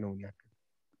ያወቅነው ያክል።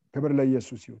 ክብር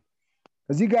ለኢየሱስ ይሁን።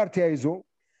 እዚህ ጋር ተያይዞ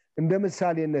እንደ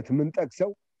ምሳሌነት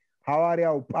የምንጠቅሰው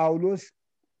ሐዋርያው ጳውሎስ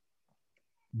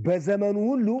በዘመኑ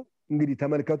ሁሉ እንግዲህ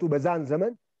ተመልከቱ፣ በዛን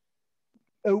ዘመን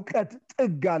ዕውቀት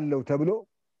ጥግ አለው ተብሎ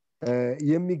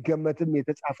የሚገመትም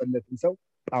የተጻፈለትም ሰው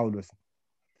ጳውሎስ ነው።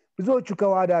 ብዙዎቹ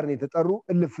ከውሃ ዳር ነው የተጠሩ፣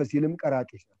 እልፍ ሲልም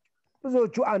ቀራጮች ናቸው።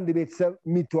 ብዙዎቹ አንድ ቤተሰብ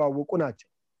የሚተዋወቁ ናቸው፣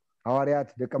 ሐዋርያት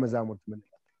ደቀ መዛሙርት ምን።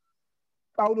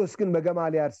 ጳውሎስ ግን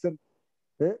በገማልያል ስር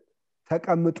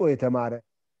ተቀምጦ የተማረ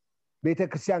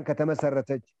ቤተክርስቲያን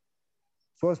ከተመሰረተች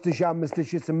 3000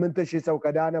 5000 8000 ሰው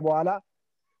ከዳነ በኋላ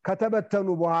ከተበተኑ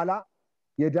በኋላ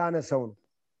የዳነ ሰው ነው።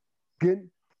 ግን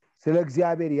ስለ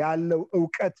እግዚአብሔር ያለው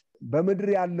ዕውቀት በምድር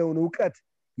ያለውን ዕውቀት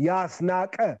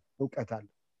ያስናቀ ዕውቀት አለ።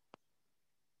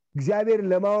 እግዚአብሔርን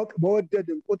ለማወቅ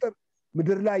በወደድን ቁጥር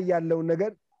ምድር ላይ ያለውን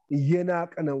ነገር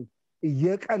እየናቅነው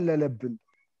እየቀለለብን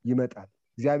ይመጣል።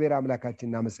 እግዚአብሔር አምላካችን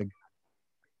እናመሰግናለን።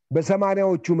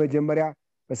 በ80ዎቹ መጀመሪያ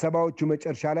በ70ዎቹ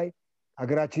መጨረሻ ላይ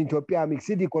አገራችን ኢትዮጵያ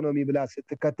ሚክስድ ኢኮኖሚ ብላ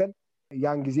ስትከተል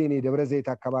ያን ጊዜ እኔ ደብረ ዘይት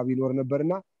አካባቢ ኖር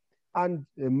ነበርና አንድ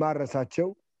ማረሳቸው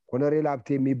ኮሎኔል ሀብቴ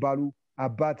የሚባሉ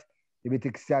አባት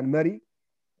የቤተክርስቲያን መሪ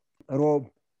ሮብ፣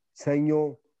 ሰኞ፣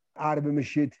 አርብ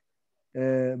ምሽት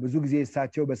ብዙ ጊዜ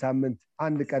እሳቸው በሳምንት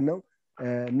አንድ ቀን ነው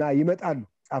እና ይመጣሉ።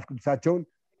 መጽሐፍ ቅዱሳቸውን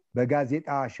በጋዜጣ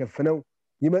ሸፍነው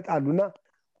ይመጣሉና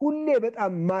ሁሌ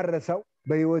በጣም ማረሳው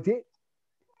በህይወቴ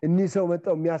እኒህ ሰው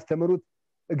መጣው የሚያስተምሩት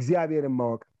እግዚአብሔርን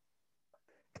ማወቅ።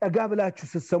 ጠጋ ብላችሁ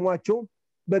ስትሰሟቸው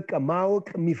በቃ ማወቅ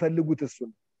የሚፈልጉት እሱ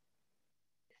ነው።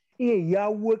 ይሄ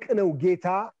ያወቅነው ጌታ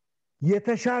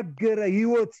የተሻገረ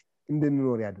ህይወት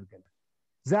እንድንኖር ያደርገናል።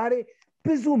 ዛሬ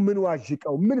ብዙ ምን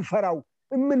ዋጅቀው ምን ፈራው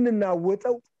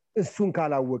የምንናወጠው እሱን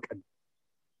ካላወቀን።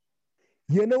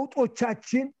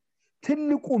 የነውጦቻችን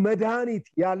ትልቁ መድኃኒት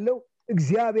ያለው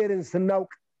እግዚአብሔርን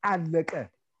ስናውቅ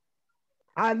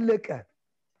አለቀ።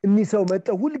 እኒህ ሰው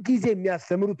መጣው ሁሉ ጊዜ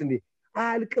የሚያስተምሩት እንዴ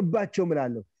አልቅባቸው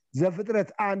ምላለሁ። ዘፍጥረት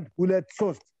 1 2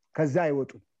 3 ከዛ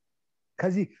አይወጡም።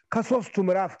 ከዚህ ከሶስቱ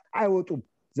ምዕራፍ አይወጡም።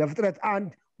 ዘፍጥረት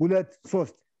 1 2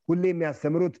 3 ሁሌ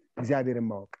የሚያስተምሩት እግዚአብሔርን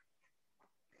ማወቅ፣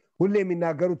 ሁሌ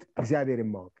የሚናገሩት እግዚአብሔርን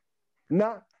ማወቅ እና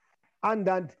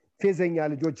አንዳንድ ፌዘኛ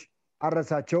ልጆች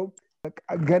አረሳቸው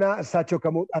ገና እሳቸው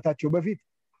ከመውጣታቸው በፊት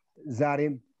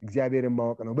ዛሬም እግዚአብሔርን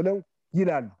ማወቅ ነው ብለው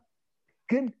ይላሉ።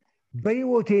 ግን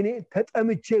በህይወቴኔ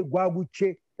ተጠምቼ ጓጉቼ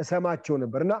እሰማቸው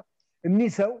ነበርና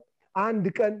እኒህ ሰው አንድ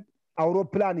ቀን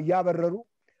አውሮፕላን እያበረሩ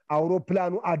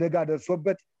አውሮፕላኑ አደጋ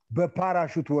ደርሶበት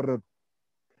በፓራሹት ወረዱ።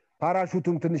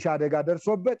 ፓራሹቱም ትንሽ አደጋ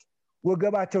ደርሶበት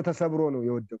ወገባቸው ተሰብሮ ነው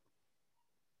የወደቁት።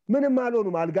 ምንም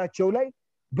አልሆኑም። አልጋቸው ላይ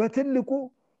በትልቁ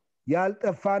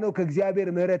ያልጠፋ ነው ከእግዚአብሔር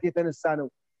ምሕረት የተነሳ ነው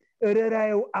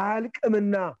እረራየው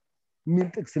አልቅምና ሚል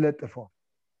ጥቅስ ለጥፈዋል።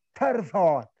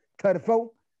 ተርፈው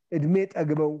እድሜ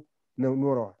ጠግበው ነው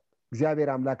ኖረዋል። እግዚአብሔር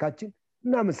አምላካችን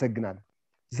እናመሰግናለን።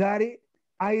 ዛሬ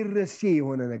አይረሴ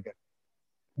የሆነ ነገር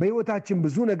በህይወታችን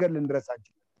ብዙ ነገር ልንረሳ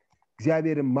እንችላለን።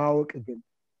 እግዚአብሔርን ማወቅ ግን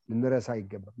ልንረሳ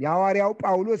አይገባም። የሐዋርያው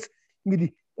ጳውሎስ እንግዲህ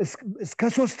እስከ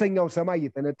 3ኛው ሰማይ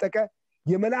የተነጠቀ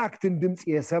የመላእክትን ድምጽ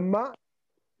የሰማ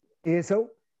ይሄ ሰው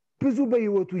ብዙ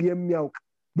በህይወቱ የሚያውቅ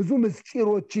ብዙ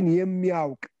ምስጢሮችን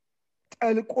የሚያውቅ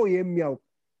ጠልቆ የሚያውቅ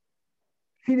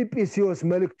ፊልጵስዩስ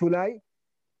መልእክቱ ላይ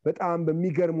በጣም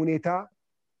በሚገርም ሁኔታ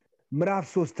ምዕራፍ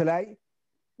 3 ላይ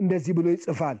እንደዚህ ብሎ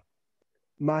ይጽፋል።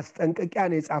 ማስጠንቀቂያ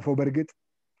ነው የጻፈው። በርግጥ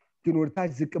ግን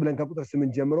ወርታች ዝቅ ብለን ከቁጥር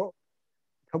 8 ጀምሮ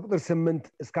ከቁጥር 8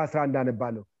 እስከ 11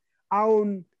 አነባለሁ። አሁን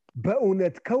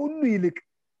በእውነት ከሁሉ ይልቅ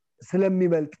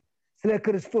ስለሚበልጥ ስለ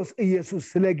ክርስቶስ ኢየሱስ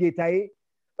ስለ ጌታዬ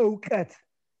ዕውቀት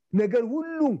ነገር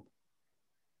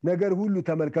ሁሉ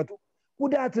ተመልከቱ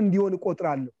ጉዳት እንዲሆን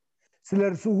እቆጥራለሁ። ስለ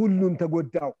እርሱ ሁሉን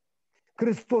ተጎዳው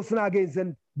ክርስቶስን አገኝ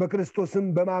ዘንድ በክርስቶስም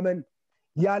በማመን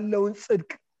ያለውን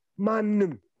ጽድቅ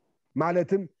ማንም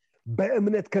ማለትም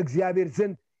በእምነት ከእግዚአብሔር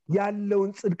ዘንድ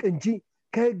ያለውን ጽድቅ እንጂ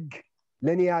ከሕግ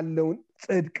ለኔ ያለውን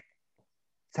ጽድቅ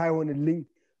ሳይሆንልኝ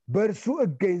በእርሱ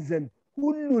እገኝ ዘንድ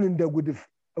ሁሉን እንደ ጉድፍ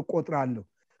እቆጥራለሁ።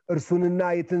 እርሱንና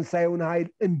የትንሣኤውን ኃይል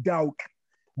እንዳውቅ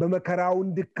በመከራው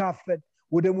እንድካፈል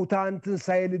ወደ ሙታን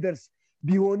ትንሣኤ ልደርስ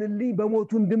ቢሆንልኝ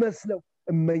በሞቱ እንድመስለው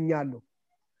እመኛለሁ።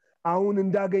 አሁን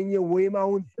እንዳገኘው ወይም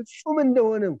አሁን ፍጹም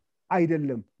እንደሆነ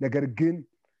አይደለም ነገር ግን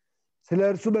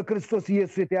ስለርሱ በክርስቶስ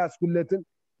ኢየሱስ የተያዝኩለትን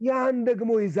ያን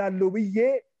ደግሞ ይዛለሁ ብዬ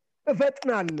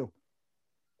እፈጥናለሁ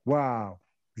ዋው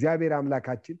እግዚአብሔር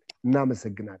አምላካችን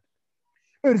እናመሰግናለን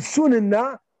እርሱንና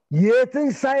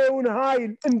የትንሣኤውን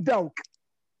ኃይል እንዳውቅ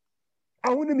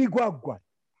አሁንም ይጓጓል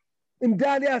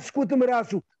እንዳልያዝኩትም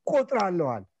ራሱ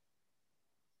ቆጥራለዋል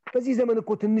በዚህ ዘመን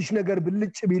እኮ ትንሽ ነገር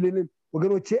ብልጭ ቢልልን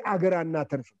ወገኖቼ አገር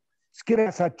አናተርፍም እስኪ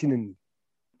ራሳችንን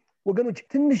ወገኖቼ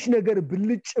ትንሽ ነገር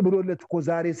ብልጭ ብሎለት እኮ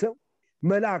ዛሬ ሰው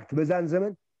መላእክት በዛን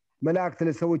ዘመን መላእክት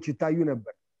ለሰዎች ይታዩ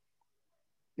ነበር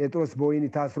ጴጥሮስ በወህኒ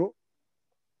ታስሮ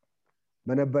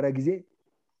በነበረ ጊዜ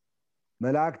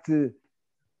መላእክት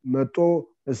መጥቶ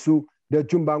እሱ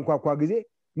ደጁን ባንኳኳ ጊዜ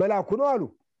መልአኩ ነው አሉ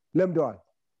ለምደዋል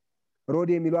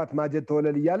ሮዴ የሚሏት ማጀት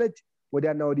ተወለል ይያለች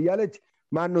ወዲያና ወዲህ ይያለች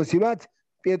ማን ነው ሲሏት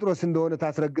ጴጥሮስ እንደሆነ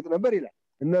ታስረግጥ ነበር ይላል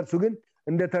እነርሱ ግን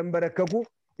እንደተንበረከኩ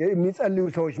የሚጸልዩ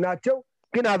ሰዎች ናቸው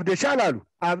ግን አብደሻል አሉ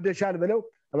አብደሻል ብለው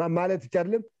ማለት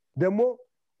ይቻላል ደግሞ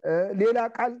ሌላ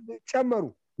ቃል ጨመሩ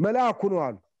መልአኩ ነው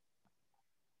አሉ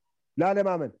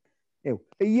ላለማመን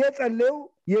እየጸለዩ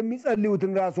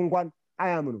የሚጸልዩትን ራሱ እንኳን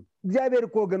አያምኑም እግዚአብሔር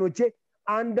እኮ ወገኖቼ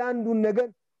አንዳንዱን ነገር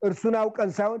እርሱን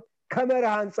አውቀን ሳይሆን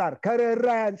ከመርህ አንፃር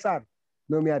ከርህራሄ አንፃር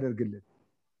ነው የሚያደርግልን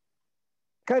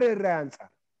ከርህራሄ አንፃር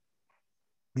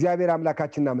እግዚአብሔር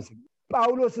አምላካችንና መስገን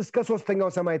ጳውሎስ እስከ ሶስተኛው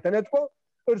ሰማይ ተነጥቆ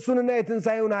እርሱንና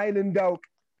የትንሣኤውን ኃይል እንዳውቅ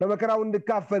በመከራው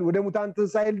እንድካፈል ወደ ሙታን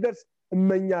ትንሣኤ ልደርስ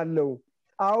እመኛለሁ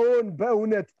አዎን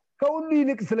በእውነት ከሁሉ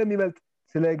ይልቅ ስለሚበልጥ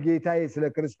ስለ ጌታዬ ስለ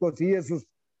ክርስቶስ ኢየሱስ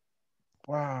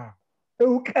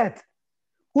ዕውቀት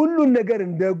ሁሉን ነገር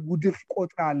እንደ ጉድፍ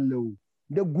ቆጥራለሁ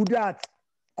እንደ ጉዳት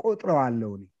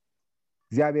ቆጥረዋለሁ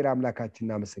እግዚአብሔር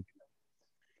አምላካችንና መስገን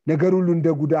ነገር ሁሉ እንደ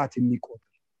ጉዳት የሚቆጥር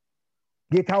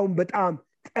ጌታውን በጣም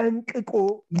ጠንቅቆ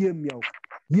የሚያውቅ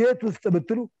የት ውስጥ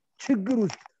ብትሉ ችግር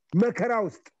ውስጥ መከራ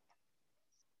ውስጥ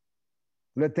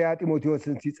ሁለተኛ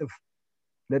ጢሞቴዎስን ሲጽፍ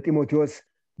ለጢሞቴዎስ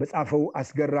በጻፈው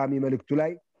አስገራሚ መልእክቱ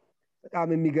ላይ በጣም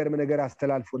የሚገርም ነገር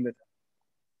አስተላልፎለታል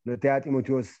ሁለተኛ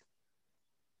ጢሞቴዎስ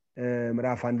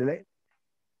ምዕራፍ 1 ላይ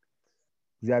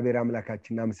እግዚአብሔር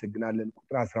አምላካችንና እናመሰግናለን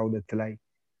ቁጥር 12 ላይ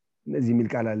እነዚህ ሚል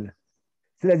ቃል አለ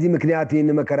ስለዚህ ምክንያት ይህን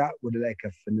መከራ ወደ ላይ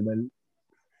ከፍ እንበል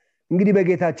እንግዲህ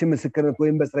በጌታችን ምስክርነት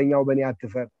ወይም በእስረኛው በእኔ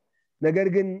አትፈር ነገር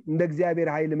ግን እንደ እግዚአብሔር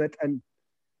ኃይል መጠን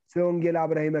ስለ ወንጌል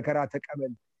አብረህ መከራ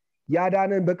ተቀበል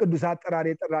ያዳነን በቅዱስ አጠራር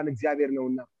የጠራን እግዚአብሔር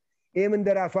ነውና ይህም እንደ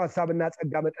ራሱ ሐሳብና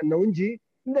ጸጋ መጠን ነው እንጂ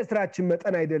እንደ ስራችን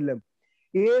መጠን አይደለም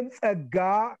ይህም ጸጋ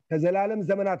ከዘላለም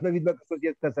ዘመናት በፊት በክርስቶስ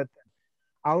ኢየሱስ ተሰጠን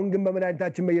አሁን ግን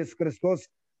በመድኃኒታችን በኢየሱስ ክርስቶስ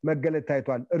መገለጥ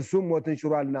ታይቷል እርሱም ሞትን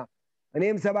ሽሯልና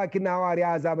እኔም ሰባኪና ሐዋርያ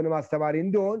አሕዛብን ማስተማሪ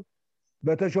እንደሆን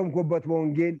በተሾምኩበት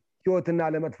በወንጌል ሕይወትና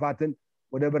ለመጥፋትን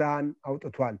ወደ ብርሃን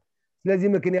አውጥቷል ስለዚህ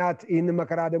ምክንያት ይህን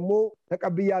መከራ ደግሞ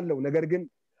ተቀብያለሁ ነገር ግን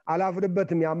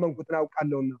አላፍርበትም ያመንኩትን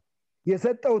አውቃለሁና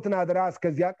የሰጠሁትን አደራ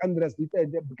እስከዚያ ቀን ድረስ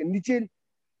ሊጠብቅ እንዲችል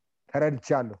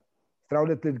ተረድቻለሁ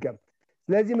 12 ልድገም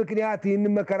ስለዚህ ምክንያት ይህን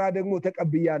መከራ ደግሞ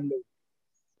ተቀብያለሁ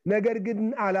ነገር ግን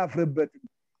አላፍርበትም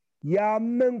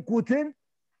ያመንኩትን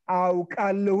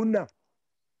አውቃለሁና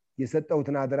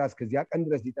የሰጠሁትን አደራ እስከዚያ ቀን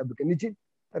ድረስ ሊጠብቅ እንዲችል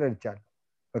ተረድቻለሁ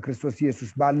በክርስቶስ ኢየሱስ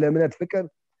ባለ እምነት ፍቅር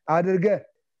አድርገህ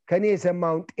ከኔ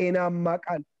የሰማውን ጤናማ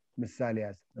ቃል ምሳሌ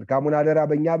ያዝ መልካሙን አደራ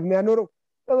በእኛ በሚያኖረው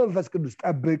በመንፈስ ቅዱስ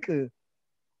ጠብቅ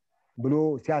ብሎ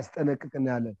ሲያስጠነቅቅና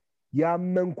ያለን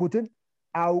ያመንኩትን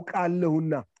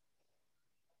አውቃለሁና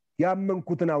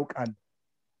ያመንኩትን አውቃለሁ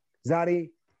ዛሬ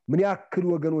ምን ያክል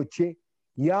ወገኖቼ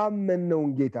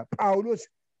ያመነውን ጌታ ጳውሎስ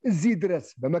እዚህ ድረስ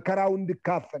በመከራው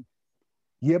እንድካፈል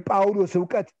የጳውሎስ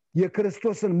ዕውቀት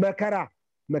የክርስቶስን መከራ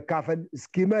መካፈል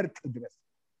እስኪመርጥ ድረስ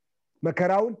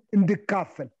መከራውን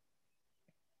እንድካፈል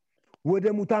ወደ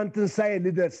ሙታን ትንሣኤ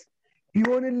ልደርስ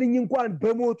ቢሆንልኝ እንኳን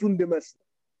በሞቱ እንድመስል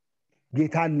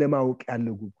ጌታን ለማወቅ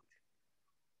ያለው ጉጉት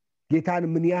ጌታን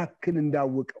ምን ያክል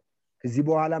እንዳወቀው ከዚህ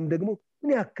በኋላም ደግሞ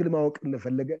ምን ያክል ማወቅ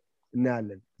እንደፈለገ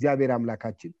እናያለን እግዚአብሔር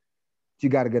አምላካችን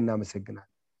እጅግ አድርገን እናመሰግናለን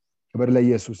ክብር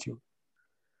ለኢየሱስ ይሁን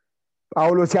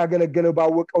ጳውሎስ ያገለገለው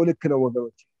ባወቀው ልክ ነው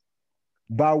ወገኖች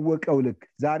ባወቀው ልክ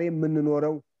ዛሬ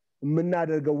የምንኖረው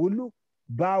የምናደርገው ሁሉ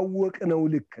ባወቅነው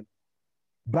ልክ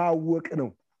ባወቅነው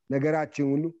ነገራችን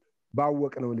ሁሉ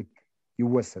ባወቅነው ልክ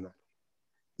ይወሰናል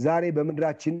ዛሬ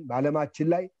በምድራችን በዓለማችን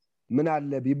ላይ ምን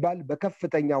አለ ቢባል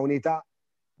በከፍተኛ ሁኔታ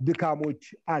ድካሞች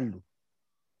አሉ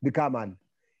ድካም አለ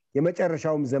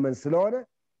የመጨረሻውም ዘመን ስለሆነ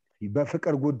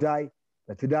በፍቅር ጉዳይ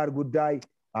በትዳር ጉዳይ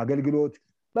አገልግሎት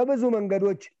በብዙ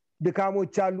መንገዶች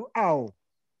ድካሞች አሉ አዎ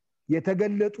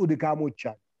የተገለጡ ድካሞች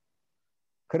አሉ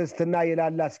ክርስትና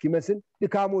የላላ እስኪመስል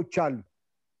ድካሞች አሉ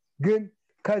ግን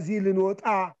ከዚህ ልንወጣ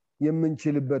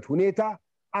የምንችልበት ሁኔታ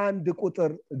አንድ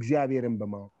ቁጥር እግዚአብሔርን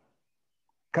በማወቅ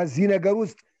ከዚህ ነገር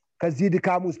ውስጥ ከዚህ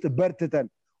ድካም ውስጥ በርትተን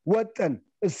ወጠን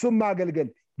እሱም ማገልገል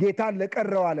ጌታን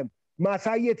ለቀረው ዓለም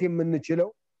ማሳየት የምንችለው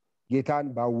ጌታን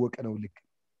ባወቅነው ልክ።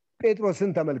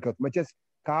 ጴጥሮስን ተመልከቱ። መቼስ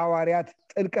ከሐዋርያት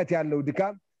ጥልቀት ያለው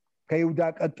ድካም ከይሁዳ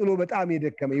ቀጥሎ በጣም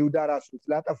የደከመ ይሁዳ ራሱ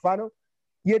ስላጠፋ ነው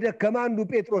የደከመ አንዱ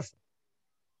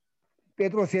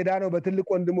ጴጥሮስ የዳነው በትልቅ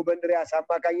ወንድሙ በእንድርያስ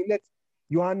አማካኝነት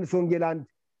ዮሐንስ ወንጌል 1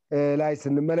 ላይ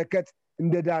ስንመለከት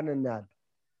እንደዳነ እናያለን።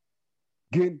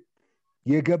 ግን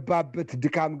የገባበት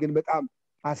ድካም ግን በጣም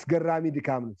አስገራሚ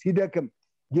ድካም ነው። ሲደክም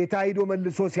ጌታ ሄዶ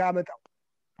መልሶ ሲያመጣው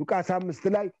ሉቃስ 5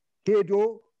 ላይ ሄዶ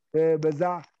በዛ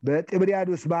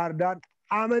በጥብርያዶስ ባህር ዳር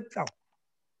አመጣው።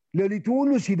 ሌሊቱ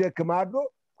ሁሉ ሲደክም አድሮ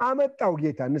አመጣው።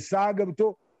 ጌታ ንስሐ ገብቶ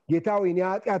ጌታ ወይ እኔ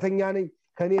ኃጢአተኛ ነኝ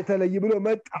ከኔ ተለይ ብሎ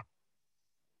መጣ።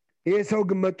 ይሄ ሰው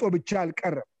ግን መጥቶ ብቻ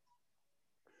አልቀረም።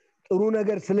 ጥሩ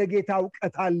ነገር ስለ ጌታ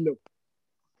ዕውቀት አለው።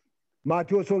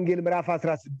 ማቴዎስ ወንጌል ምዕራፍ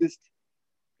 16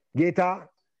 ጌታ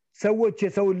ሰዎች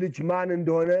የሰው ልጅ ማን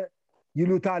እንደሆነ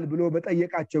ይሉታል ብሎ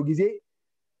በጠየቃቸው ጊዜ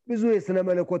ብዙ የሥነ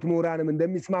መለኮት ምሁራንም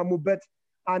እንደሚስማሙበት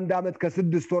 1 ዓመት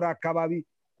ከ6 ወር አካባቢ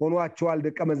ሆኗቸዋል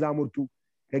ደቀ መዛሙርቱ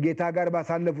ከጌታ ጋር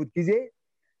ባሳለፉት ጊዜ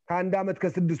ከ1 ዓመት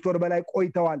ከ6 ወር በላይ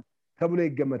ቆይተዋል ተብሎ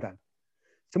ይገመታል።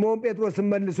 ስምዖን ጴጥሮስ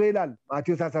መልሶ ይላል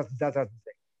ማቴዎስ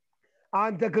 16:16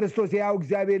 አንተ ክርስቶስ ያው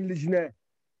እግዚአብሔር ልጅ ነህ።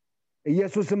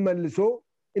 ኢየሱስም መልሶ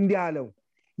እንዲህ አለው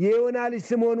የዮና ልጅ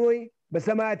ስምዖን ሆይ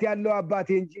በሰማያት ያለው አባቴ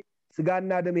እንጂ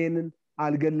ስጋና ደም ይሄንን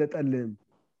አልገለጠልህም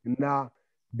እና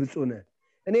ብፁዕ ነህ።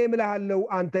 እኔ እምልሃለሁ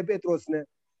አንተ ጴጥሮስ ነህ፣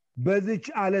 በዚች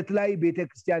አለት ላይ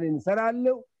ቤተክርስቲያንን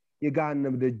እሰራለሁ፣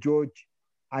 የገሃነም ደጆች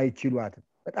አይችሏትም።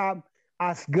 በጣም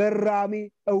አስገራሚ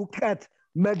ዕውቀት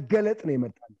መገለጥ ነው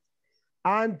የመጣው።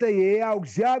 አንተ የሕያው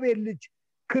እግዚአብሔር ልጅ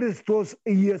ክርስቶስ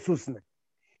ኢየሱስ ነህ።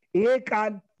 ይሄ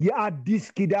ቃል የአዲስ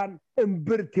ኪዳን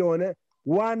እምብርት የሆነ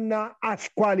ዋና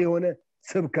አስኳል የሆነ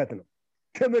ስብከት ነው፣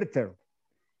 ትምህርት ነው።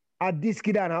 አዲስ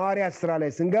ኪዳን ሐዋርያት ሥራ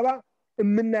ላይ ስንገባ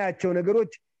የምናያቸው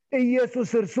ነገሮች ኢየሱስ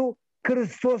እርሱ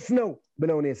ክርስቶስ ነው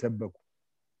ብለው ነው የሰበኩ።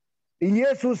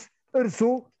 ኢየሱስ እርሱ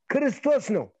ክርስቶስ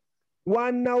ነው።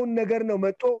 ዋናውን ነገር ነው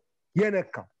መጥቶ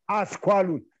የነካው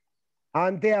አስኳሉን።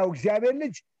 አንተ ያው እግዚአብሔር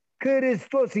ልጅ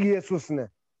ክርስቶስ ኢየሱስ ነህ።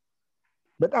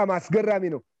 በጣም አስገራሚ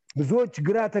ነው። ብዙዎች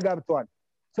ግራ ተጋብተዋል።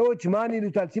 ሰዎች ማን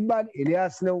ይሉታል ሲባል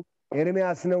ኤልያስ ነው፣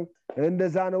 ኤርሚያስ ነው፣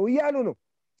 እንደዛ ነው እያሉ ነው።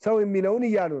 ሰው የሚለውን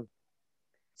እያሉ ነው።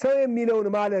 ሰው የሚለውን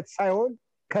ማለት ሳይሆን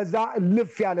ከዛ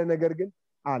ልፍ ያለ ነገር ግን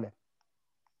አለ።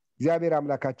 እግዚአብሔር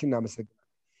አምላካችን እናመሰግናለን።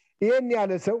 ይሄን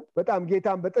ያለ ሰው በጣም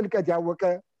ጌታን በጥልቀት ያወቀ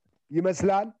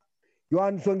ይመስላል።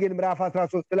 ዮሐንስ ወንጌል ምዕራፍ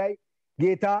 13 ላይ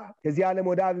ጌታ ከዚህ ዓለም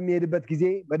ወደ አብ የሚሄድበት ጊዜ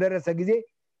በደረሰ ጊዜ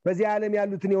በዚህ ዓለም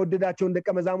ያሉትን የወደዳቸውን ደቀ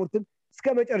መዛሙርትን እስከ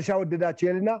መጨረሻ ወደዳቸው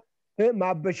ይልና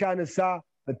ማበሻ ነሳ፣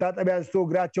 መታጠቢያ አንስቶ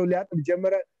እግራቸውን ሊያጥብ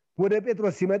ጀመረ። ወደ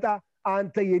ጴጥሮስ ሲመጣ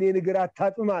አንተ የኔን እግር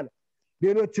አታጥብም አለ።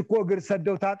 ሌሎች እኮ እግር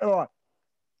ሰደው ታጥበዋል።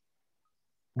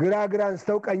 ግራ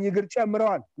አንስተው ቀኝ እግር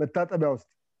ጨምረዋል። መታጠቢያ ውስጥ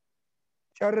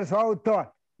ጨርሰው አውጥተዋል።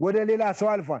 ወደ ሌላ ሰው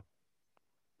አልፏል።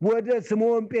 ወደ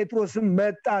ስምዖን ጴጥሮስም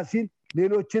መጣ ሲል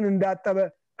ሌሎችን እንዳጠበ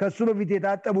ከሱ በፊት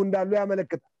የታጠቡ እንዳሉ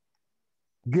ያመለክታል።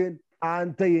 ግን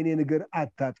አንተ የኔን እግር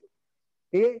አታጥብ።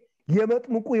 ይሄ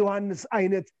የመጥምቁ ዮሐንስ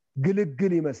አይነት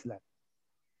ግልግል ይመስላል።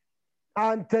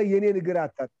 አንተ የኔን እግር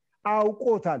አታጥብ።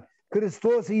 አውቆታል።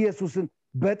 ክርስቶስ ኢየሱስን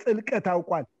በጥልቀት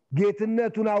አውቋል።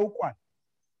 ጌትነቱን አውቋል።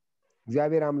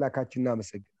 እግዚአብሔር አምላካችን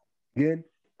እናመሰግናለን። ግን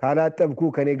ካላጠብኩ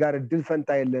ከኔ ጋር እድል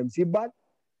ፈንታ የለም ሲባል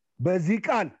በዚህ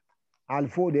ቃል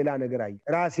አልፎ ሌላ ነገር አየ።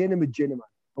 ራሴንም እጄንም አለ።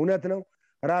 እውነት ነው።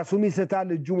 ራሱም ይስታል፣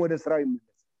 እጁም ወደ ስራው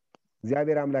ይመለሳል።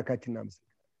 እግዚአብሔር አምላካችን እናመሰግናለን።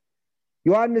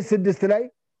 ዮሐንስ 6 ላይ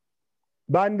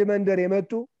በአንድ መንደር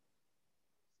የመጡ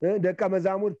ደቀ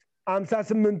መዛሙርት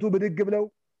 58ቱ ብድግ ብለው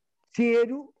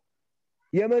ሲሄዱ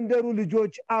የመንደሩ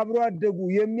ልጆች አብሮ አደጉ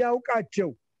የሚያውቃቸው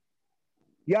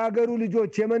የአገሩ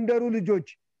ልጆች የመንደሩ ልጆች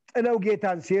ጥለው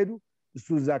ጌታን ሲሄዱ እሱ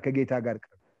እዛ ከጌታ ጋር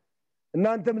ቀረ።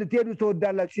 እናንተም ልትሄዱ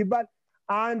ተወዳላችሁ ሲባል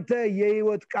አንተ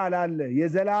የሕይወት ቃል አለ፣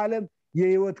 የዘላለም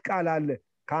የሕይወት ቃል አለ፣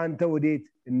 ካንተ ወዴት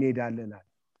እንሄዳለን አለ።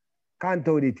 ካንተ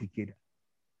ወዴት ይኬዳል?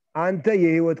 አንተ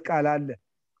የሕይወት ቃል አለ፣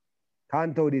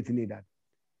 ካንተ ወዴት እንሄዳለን?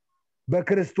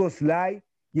 በክርስቶስ ላይ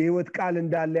የሕይወት ቃል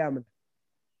እንዳለ ያምን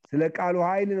ስለ ቃሉ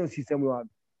ኃይል ነው ሲሰሙ ያሉ።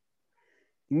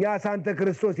 እኛ ሳንተ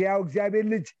ክርስቶስ ያው እግዚአብሔር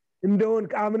ልጅ እንደሆን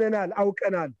አምነናል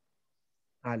አውቀናል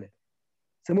አለ።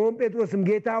 ስምዖን ጴጥሮስም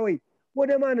ጌታ ሆይ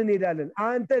ወደ ማን እንሄዳለን?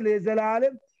 አንተ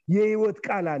ለዘላለም የሕይወት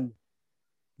ቃል አለ።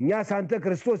 እኛ ሳንተ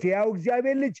ክርስቶስ ያው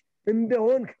እግዚአብሔር ልጅ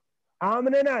እንደሆን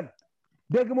አምነናል፣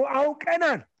 ደግሞ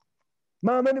አውቀናል።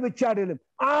 ማመን ብቻ አይደለም፣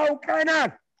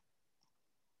 አውቀናል።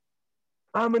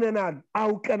 አምነናል፣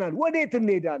 አውቀናል። ወዴት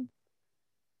እንሄዳለን?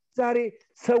 ዛሬ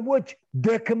ሰዎች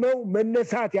ደክመው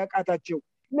መነሳት ያቃታቸው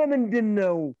ለምንድን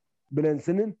ነው ብለን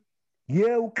ስንል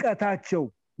የእውቀታቸው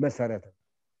መሰረት ነው።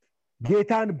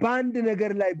 ጌታን በአንድ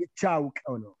ነገር ላይ ብቻ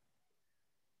አውቀው ነው።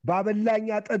 ባበላኝ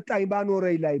አጠጣኝ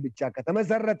ባኖረኝ ላይ ብቻ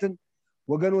ከተመሰረትን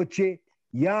ወገኖቼ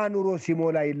ያ ኑሮ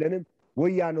ሲሞላ የለንም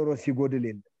ወይ ያ ኑሮ ሲጎድል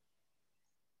የለም።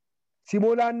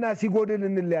 ሲሞላና ሲጎድል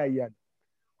እንለያያለን።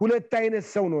 ሁለት አይነት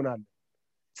ሰው እንሆናለን።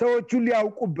 ሰዎቹ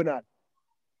ሊያውቁብናል።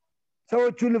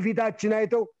 ሰዎቹ ለፊታችን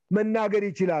አይተው መናገር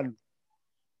ይችላሉ።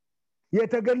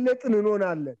 የተገለጥን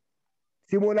እንሆናለን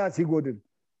ሲሞላ ሲጎድል።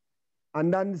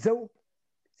 አንዳንድ ሰው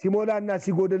ሲሞላና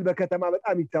ሲጎድል በከተማ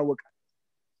በጣም ይታወቃል።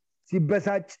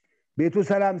 ሲበሳጭ ቤቱ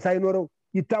ሰላም ሳይኖረው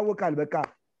ይታወቃል። በቃ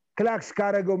ክላክስ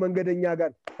ካረገው መንገደኛ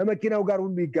ጋር ከመኪናው ጋር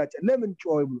ሁሉ ይጋጫል። ለምን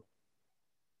ጮኸ ብሎ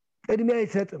ቅድሚያ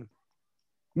አይሰጥም።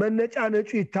 መነጫነጩ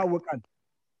ይታወቃል።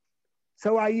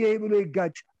 ሰው አየህ ብሎ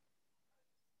ይጋጫል።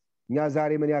 እኛ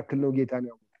ዛሬ ምን ያክል ነው ጌታን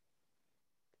ያውቁ።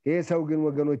 ይሄ ሰው ግን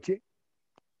ወገኖቼ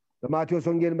በማቴዎስ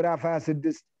ወንጌል ምዕራፍ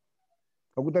 26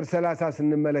 ከቁጥር 30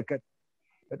 ስንመለከት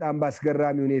በጣም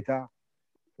ባስገራሚ ሁኔታ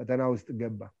ፈተና ውስጥ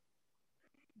ገባ።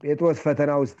 ጴጥሮስ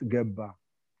ፈተና ውስጥ ገባ።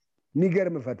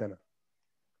 የሚገርም ፈተና።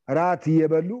 ራት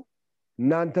እየበሉ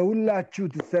እናንተ ሁላችሁ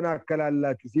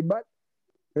ትሰናከላላችሁ ሲባል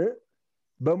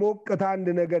በሞቅታ አንድ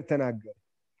ነገር ተናገረ።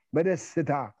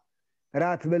 በደስታ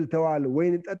ራት በልተዋል፣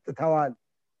 ወይን ጠጥተዋል፣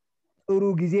 ጥሩ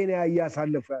ጊዜ ነው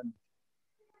ያያሳለፋሉ።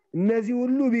 እነዚህ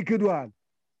ሁሉ ቢክዱሃል፣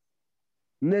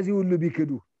 እነዚህ ሁሉ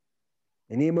ቢክዱ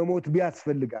እኔ መሞት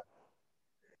ቢያስፈልጋል።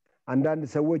 አንዳንድ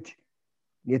ሰዎች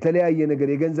የተለያየ ነገር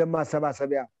የገንዘብ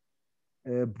ማሰባሰቢያ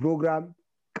ፕሮግራም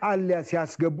ቃል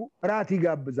ሲያስገቡ ራት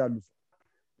ይጋብዛሉ።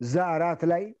 እዛ ራት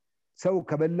ላይ ሰው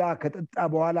ከበላ ከጠጣ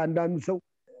በኋላ አንዳንዱ ሰው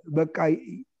በቃ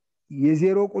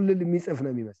የዜሮ ቁልል የሚጽፍ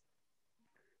ነው የሚመስል።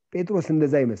 ጴጥሮስ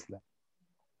እንደዛ ይመስላል።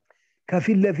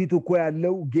 ከፊት ለፊቱ እኮ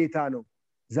ያለው ጌታ ነው፣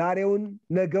 ዛሬውን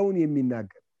ነገውን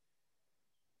የሚናገር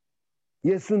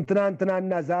የሱን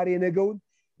ትናንትናና ዛሬ ነገውን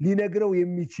ሊነግረው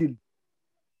የሚችል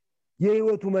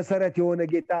የህይወቱ መሰረት የሆነ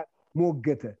ጌታ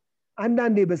ሞገተ።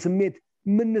 አንዳንዴ በስሜት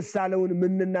ምንሳለውን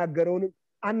ምንናገረውን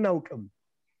አናውቅም።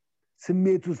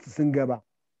 ስሜት ውስጥ ስንገባ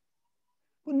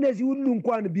እነዚህ ሁሉ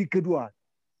እንኳን ቢክዱሃል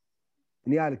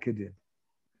እኔ አልክድም።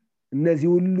 እነዚህ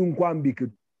ሁሉ እንኳን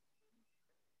ቢክዱ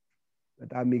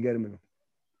በጣም የሚገርም ነው።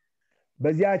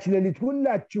 በዚያች ሌሊት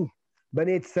ሁላችሁ በኔ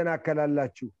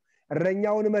ተሰናከላላችሁ፣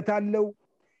 እረኛውን እመታለሁ፣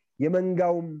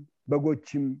 የመንጋውም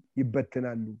በጎችም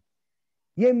ይበተናሉ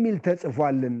የሚል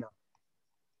ተጽፏልና።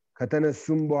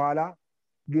 ከተነሱም በኋላ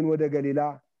ግን ወደ ገሊላ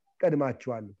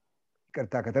ቀድማቸዋለሁ።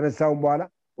 ይቅርታ፣ ከተነሳውም በኋላ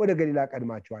ወደ ገሊላ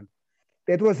ቀድማቸዋለሁ።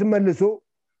 ጴጥሮስም መልሶ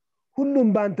ሁሉም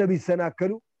ባንተ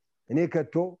ቢሰናከሉ እኔ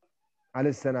ከቶ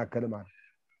አልሰናከልም አለ።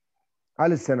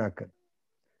 አልሰናከልም።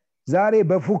 ዛሬ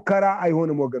በፉከራ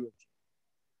አይሆንም ወገኖች።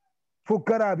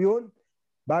 ፉከራ ቢሆን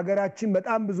በአገራችን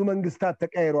በጣም ብዙ መንግስታት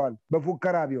ተቀይረዋል።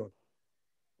 በፉከራ ቢሆን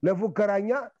ለፉከራኛ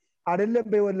አይደለም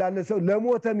በይወላለ ሰው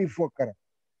ለሞተም ይፎከራል።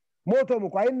 ሞቶም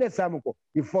እኮ አይነሳም እኮ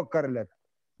ይፎከርለታል።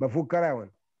 በፉከራ አይሆን።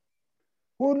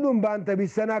 ሁሉም ባንተ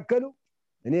ቢሰናከሉ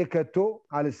እኔ ከቶ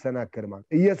አልሰናከልም አለ።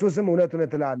 ኢየሱስም እውነት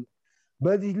እውነት እልሃለሁ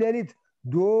በዚህ ሌሊት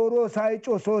ዶሮ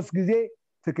ሳይጮህ 3 ጊዜ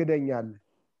ትክደኛለህ።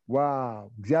 ዋው!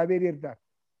 እግዚአብሔር ይርዳል።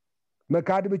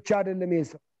 መካድ ብቻ አይደለም፣ ይሄ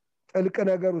ሰው ጥልቅ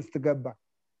ነገር ውስጥ ገባ።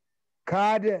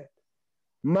 ካደ፣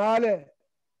 ማለ፣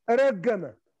 ረገመ።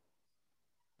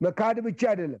 መካድ ብቻ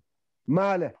አይደለም፣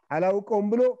 ማለ። አላውቀውም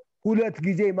ብሎ 2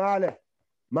 ጊዜ ማለ።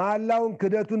 ማላውን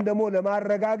ክደቱን ደግሞ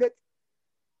ለማረጋገጥ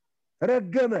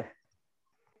ረገመ።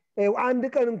 አንድ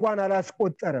ቀን እንኳን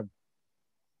አላስቆጠረም።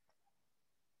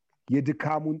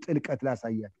 የድካሙን ጥልቀት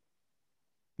ላሳያችሁ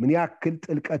ምን ያክል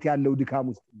ጥልቀት ያለው ድካም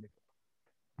ውስጥ ነው።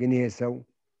 ግን ይሄ ሰው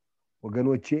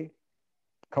ወገኖቼ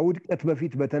ከውድቀት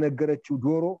በፊት በተነገረችው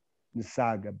ዶሮ ንስሐ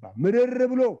ገባ። ምርር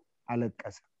ብሎ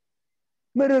አለቀሰ።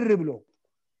 ምርር ብሎ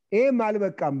ይሄም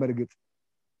አልበቃም። በርግጥ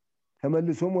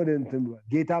ተመልሶም ወደ እንትን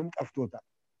ጌታም ጠፍቶታል።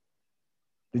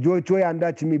 ልጆች ሆይ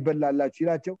አንዳች የሚበላላችሁ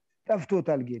ይላቸው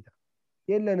ጠፍቶታል ጌታ።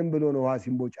 የለንም ብሎ ነው ውሃ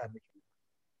ሲንቦጫረቅ።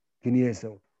 ግን ይሄ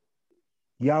ሰው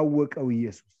ያወቀው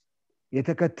ኢየሱስ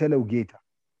የተከተለው ጌታ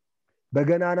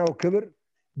በገናናው ክብር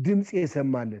ድምጽ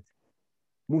የሰማለት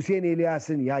ሙሴን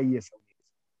ኤልያስን ያየ ሰው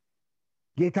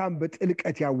ጌታን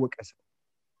በጥልቀት ያወቀ ሰው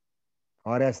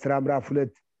ሐዋርያት ሥራ ምዕራፍ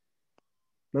 2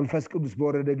 መንፈስ ቅዱስ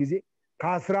በወረደ ጊዜ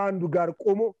ከ11 ጋር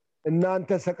ቆሞ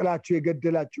እናንተ ሰቅላችሁ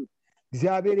የገደላችሁ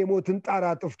እግዚአብሔር የሞትን ጣር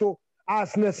አጥፍቶ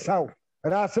አስነሳው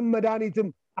ራስም መድኃኒትም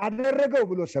አደረገው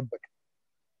ብሎ ሰበከ።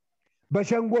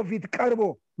 በሸንጎ ፊት ቀርቦ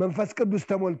መንፈስ ቅዱስ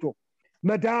ተሞልቶ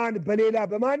መዳን በሌላ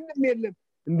በማንም የለም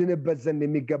እንድንበት ዘንድ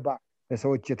የሚገባ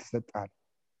ለሰዎች የተሰጣል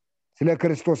ስለ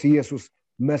ክርስቶስ ኢየሱስ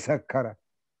መሰከረ።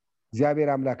 እግዚአብሔር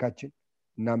አምላካችን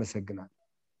እናመሰግናለን።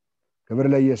 ክብር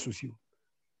ለኢየሱስ ይሁን።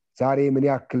 ዛሬ ምን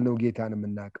ያክል ነው ጌታን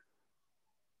የምናውቀው?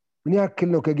 ምን ያክል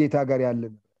ነው ከጌታ ጋር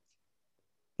ያለን?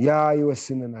 ያ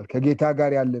ይወስነናል። ከጌታ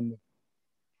ጋር ያለን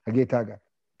ከጌታ ጋር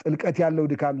ጥልቀት ያለው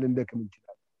ድካም ልንደክም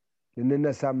እንችላለን።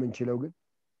 ልንነሳ የምንችለው ግን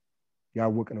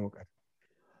ያወቅነው እውቀት።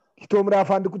 ቲቶ ምዕራፍ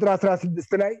 1 ቁጥር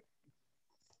 16 ላይ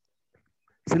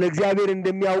ስለ እግዚአብሔር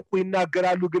እንደሚያውቁ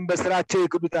ይናገራሉ፣ ግን በስራቸው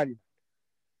ይክዱታል።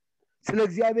 ስለ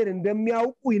እግዚአብሔር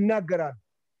እንደሚያውቁ ይናገራሉ።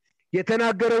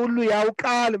 የተናገረ ሁሉ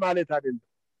ያውቃል ማለት አይደለም፣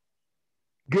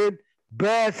 ግን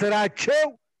በስራቸው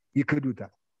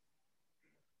ይክዱታል።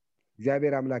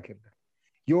 እግዚአብሔር አምላክ ይርዳል።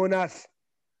 ዮናስ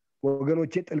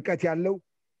ወገኖቼ ጥልቀት ያለው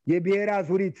የብሔር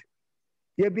አዙሪት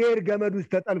የብሔር ገመድ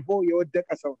ውስጥ ተጠልፎ የወደቀ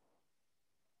ሰው፣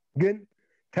 ግን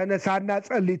ተነሳና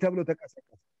ጸልይ ተብሎ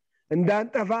ተቀሰቀሰ።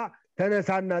 እንዳንጠፋ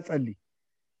ተነሳና ጸልይ።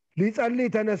 ሊጸልይ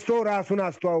ተነስቶ ራሱን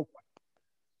አስተዋውቋል።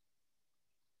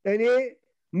 እኔ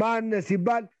ማን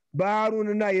ሲባል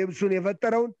ባህሩንና የብሱን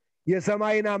የፈጠረውን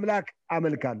የሰማይን አምላክ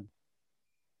አመልካለሁ።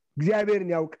 እግዚአብሔርን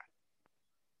ያውቃል።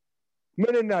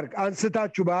 ምን እናርግ?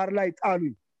 አንስታችሁ ባህር ላይ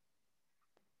ጣሉኝ።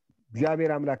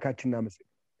 እግዚአብሔር አምላካችንና መስል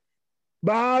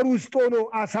ባህር ውስጥ ሆኖ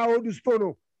አሳወድ ውስጥ ሆኖ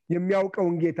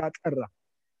የሚያውቀውን ጌታ ጠራ።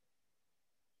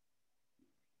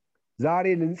 ዛሬ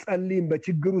ልንጸልይም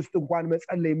በችግር ውስጥ እንኳን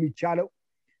መጸለይ የሚቻለው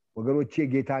ወገኖቼ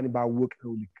ጌታን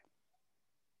ባወቅነው ልክ።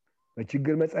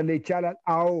 በችግር መጸለይ ይቻላል፣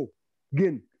 አዎ፣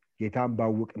 ግን ጌታን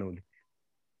ባወቅነው ልክ።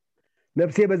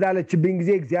 ነፍሴ በዛለችብኝ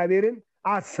ጊዜ እግዚአብሔርን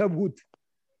አሰብሁት።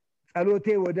 ጸሎቴ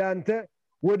ወደ አንተ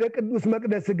ወደ ቅዱስ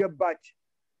መቅደስ ገባች።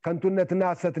 ከንቱነትና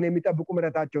ሐሰትን የሚጠብቁ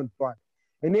ምሕረታቸውን ትተዋል።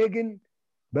 እኔ ግን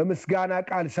በምስጋና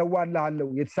ቃል ሰዋልሃለሁ፣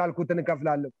 የተሳልኩትን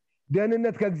እከፍላለሁ።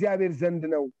 ደህንነት ከእግዚአብሔር ዘንድ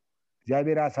ነው።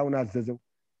 እግዚአብሔር አሳውን አዘዘው፣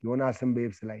 ዮናስም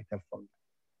በየብስ ላይ ተፋው።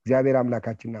 እግዚአብሔር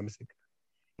አምላካችን እናመሰግናለን።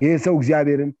 ይሄ ሰው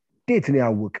እግዚአብሔርን እንዴት ነው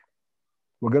ያወቀ?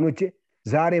 ወገኖቼ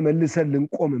ዛሬ መልሰን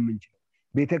ልንቆም የምንችለው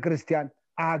ቤተክርስቲያን፣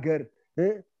 አገር፣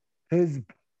 ህዝብ፣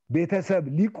 ቤተሰብ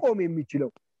ሊቆም የሚችለው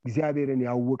እግዚአብሔርን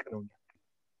ያወቅ ነው።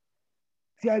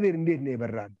 እግዚአብሔር እንዴት ነው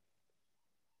የበራል?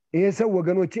 ይሄ ሰው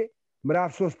ወገኖቼ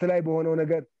ምዕራፍ 3 ላይ በሆነው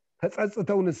ነገር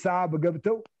ተጸጽተው ንስሐ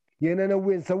ገብተው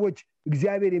የነነዌን ሰዎች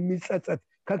እግዚአብሔር የሚጸጸት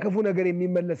ከክፉ ነገር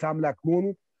የሚመለስ አምላክ መሆኑ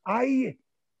አየ።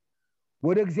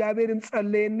 ወደ እግዚአብሔርም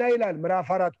ጸለየና ይላል ምዕራፍ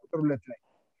 4 ቁጥር 2 ላይ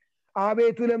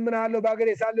አቤቱ ለምንሃለሁ በአገሬ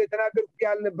ሳለሁ የተናገርኩት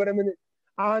ያልነበረምን?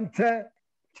 አንተ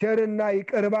ቸርና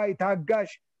ይቅር ባይ ታጋሽ፣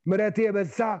 ምሕረቴ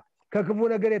የበዛ ከክፉ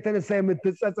ነገር የተነሳ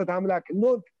የምትጸጸት አምላክ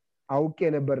እንደሆንክ አውቄ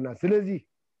ነበርና ስለዚህ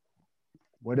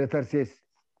ወደ ተርሴስ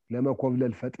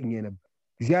ለመኮብለል ፈጥኜ ነበር።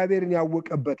 እግዚአብሔርን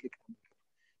ያወቀበት ልክ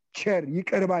ቸር፣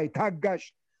 ይቅር ባይ፣ ታጋሽ፣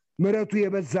 ምሕረቱ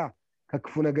የበዛ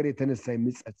ከክፉ ነገር የተነሳ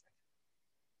የሚጸጸት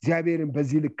እግዚአብሔርን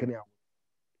በዚህ ልክ ነው ያወቀ።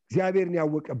 እግዚአብሔርን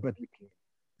ያወቀበት ልክ ነው።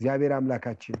 እግዚአብሔር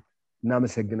አምላካችን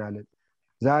እናመሰግናለን።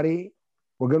 ዛሬ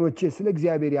ወገኖቼ ስለ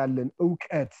እግዚአብሔር ያለን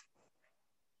ዕውቀት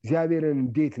እግዚአብሔርን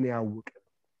እንዴት ነው ያወቀ?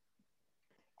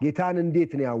 ጌታን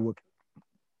እንዴት ነው ያወቀ?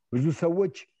 ብዙ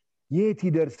ሰዎች የት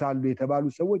ይደርሳሉ የተባሉ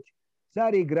ሰዎች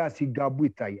ዛሬ ግራ ሲጋቡ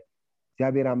ይታያል።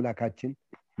 እግዚአብሔር አምላካችን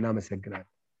እናመሰግናለን።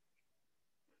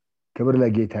 ክብር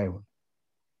ለጌታ ይሁን።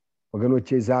 ወገኖቼ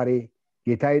ዛሬ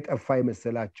ጌታ የጠፋ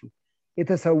ይመስላችሁ፣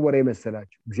 የተሰወረ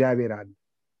ይመስላችሁ? እግዚአብሔር አለ።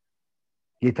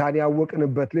 ጌታን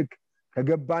ያወቅንበት ልክ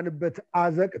ከገባንበት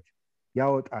አዘቅት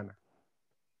ያወጣናል።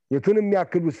 የቱንም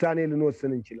ያክል ውሳኔ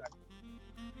ልንወስን እንችላለን።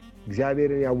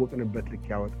 እግዚአብሔርን ያወቅንበት ልክ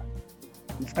ያወጣል።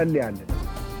 እንጸልያለን።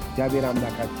 እግዚአብሔር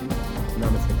አምላካችን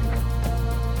እናመሰግናለን።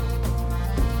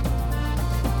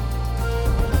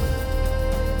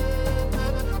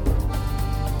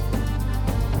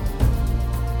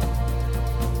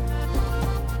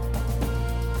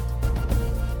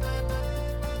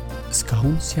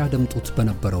 እስካሁን ሲያደምጡት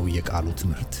በነበረው የቃሉ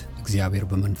ትምህርት እግዚአብሔር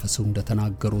በመንፈሱ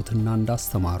እንደተናገሩትና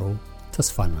እንዳስተማረው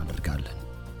ተስፋ እናደርጋለን።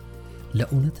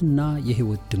 ለእውነትና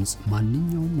የሕይወት ድምጽ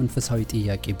ማንኛውም መንፈሳዊ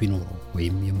ጥያቄ ቢኖሩ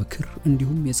ወይም የምክር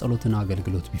እንዲሁም የጸሎትን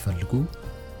አገልግሎት ቢፈልጉ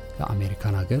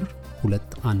ለአሜሪካን ሀገር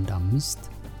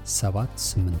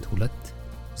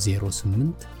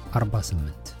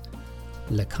 215-782-0848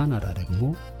 ለካናዳ ደግሞ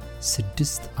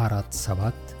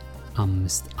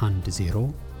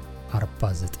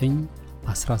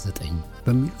 647-510-4919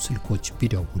 በሚሉ ስልኮች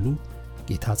ቢደውሉ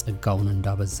ጌታ ጸጋውን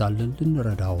እንዳበዛልን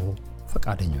ልንረዳው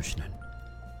ፈቃደኞች ነን።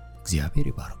 እግዚአብሔር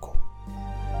ይባርኮ።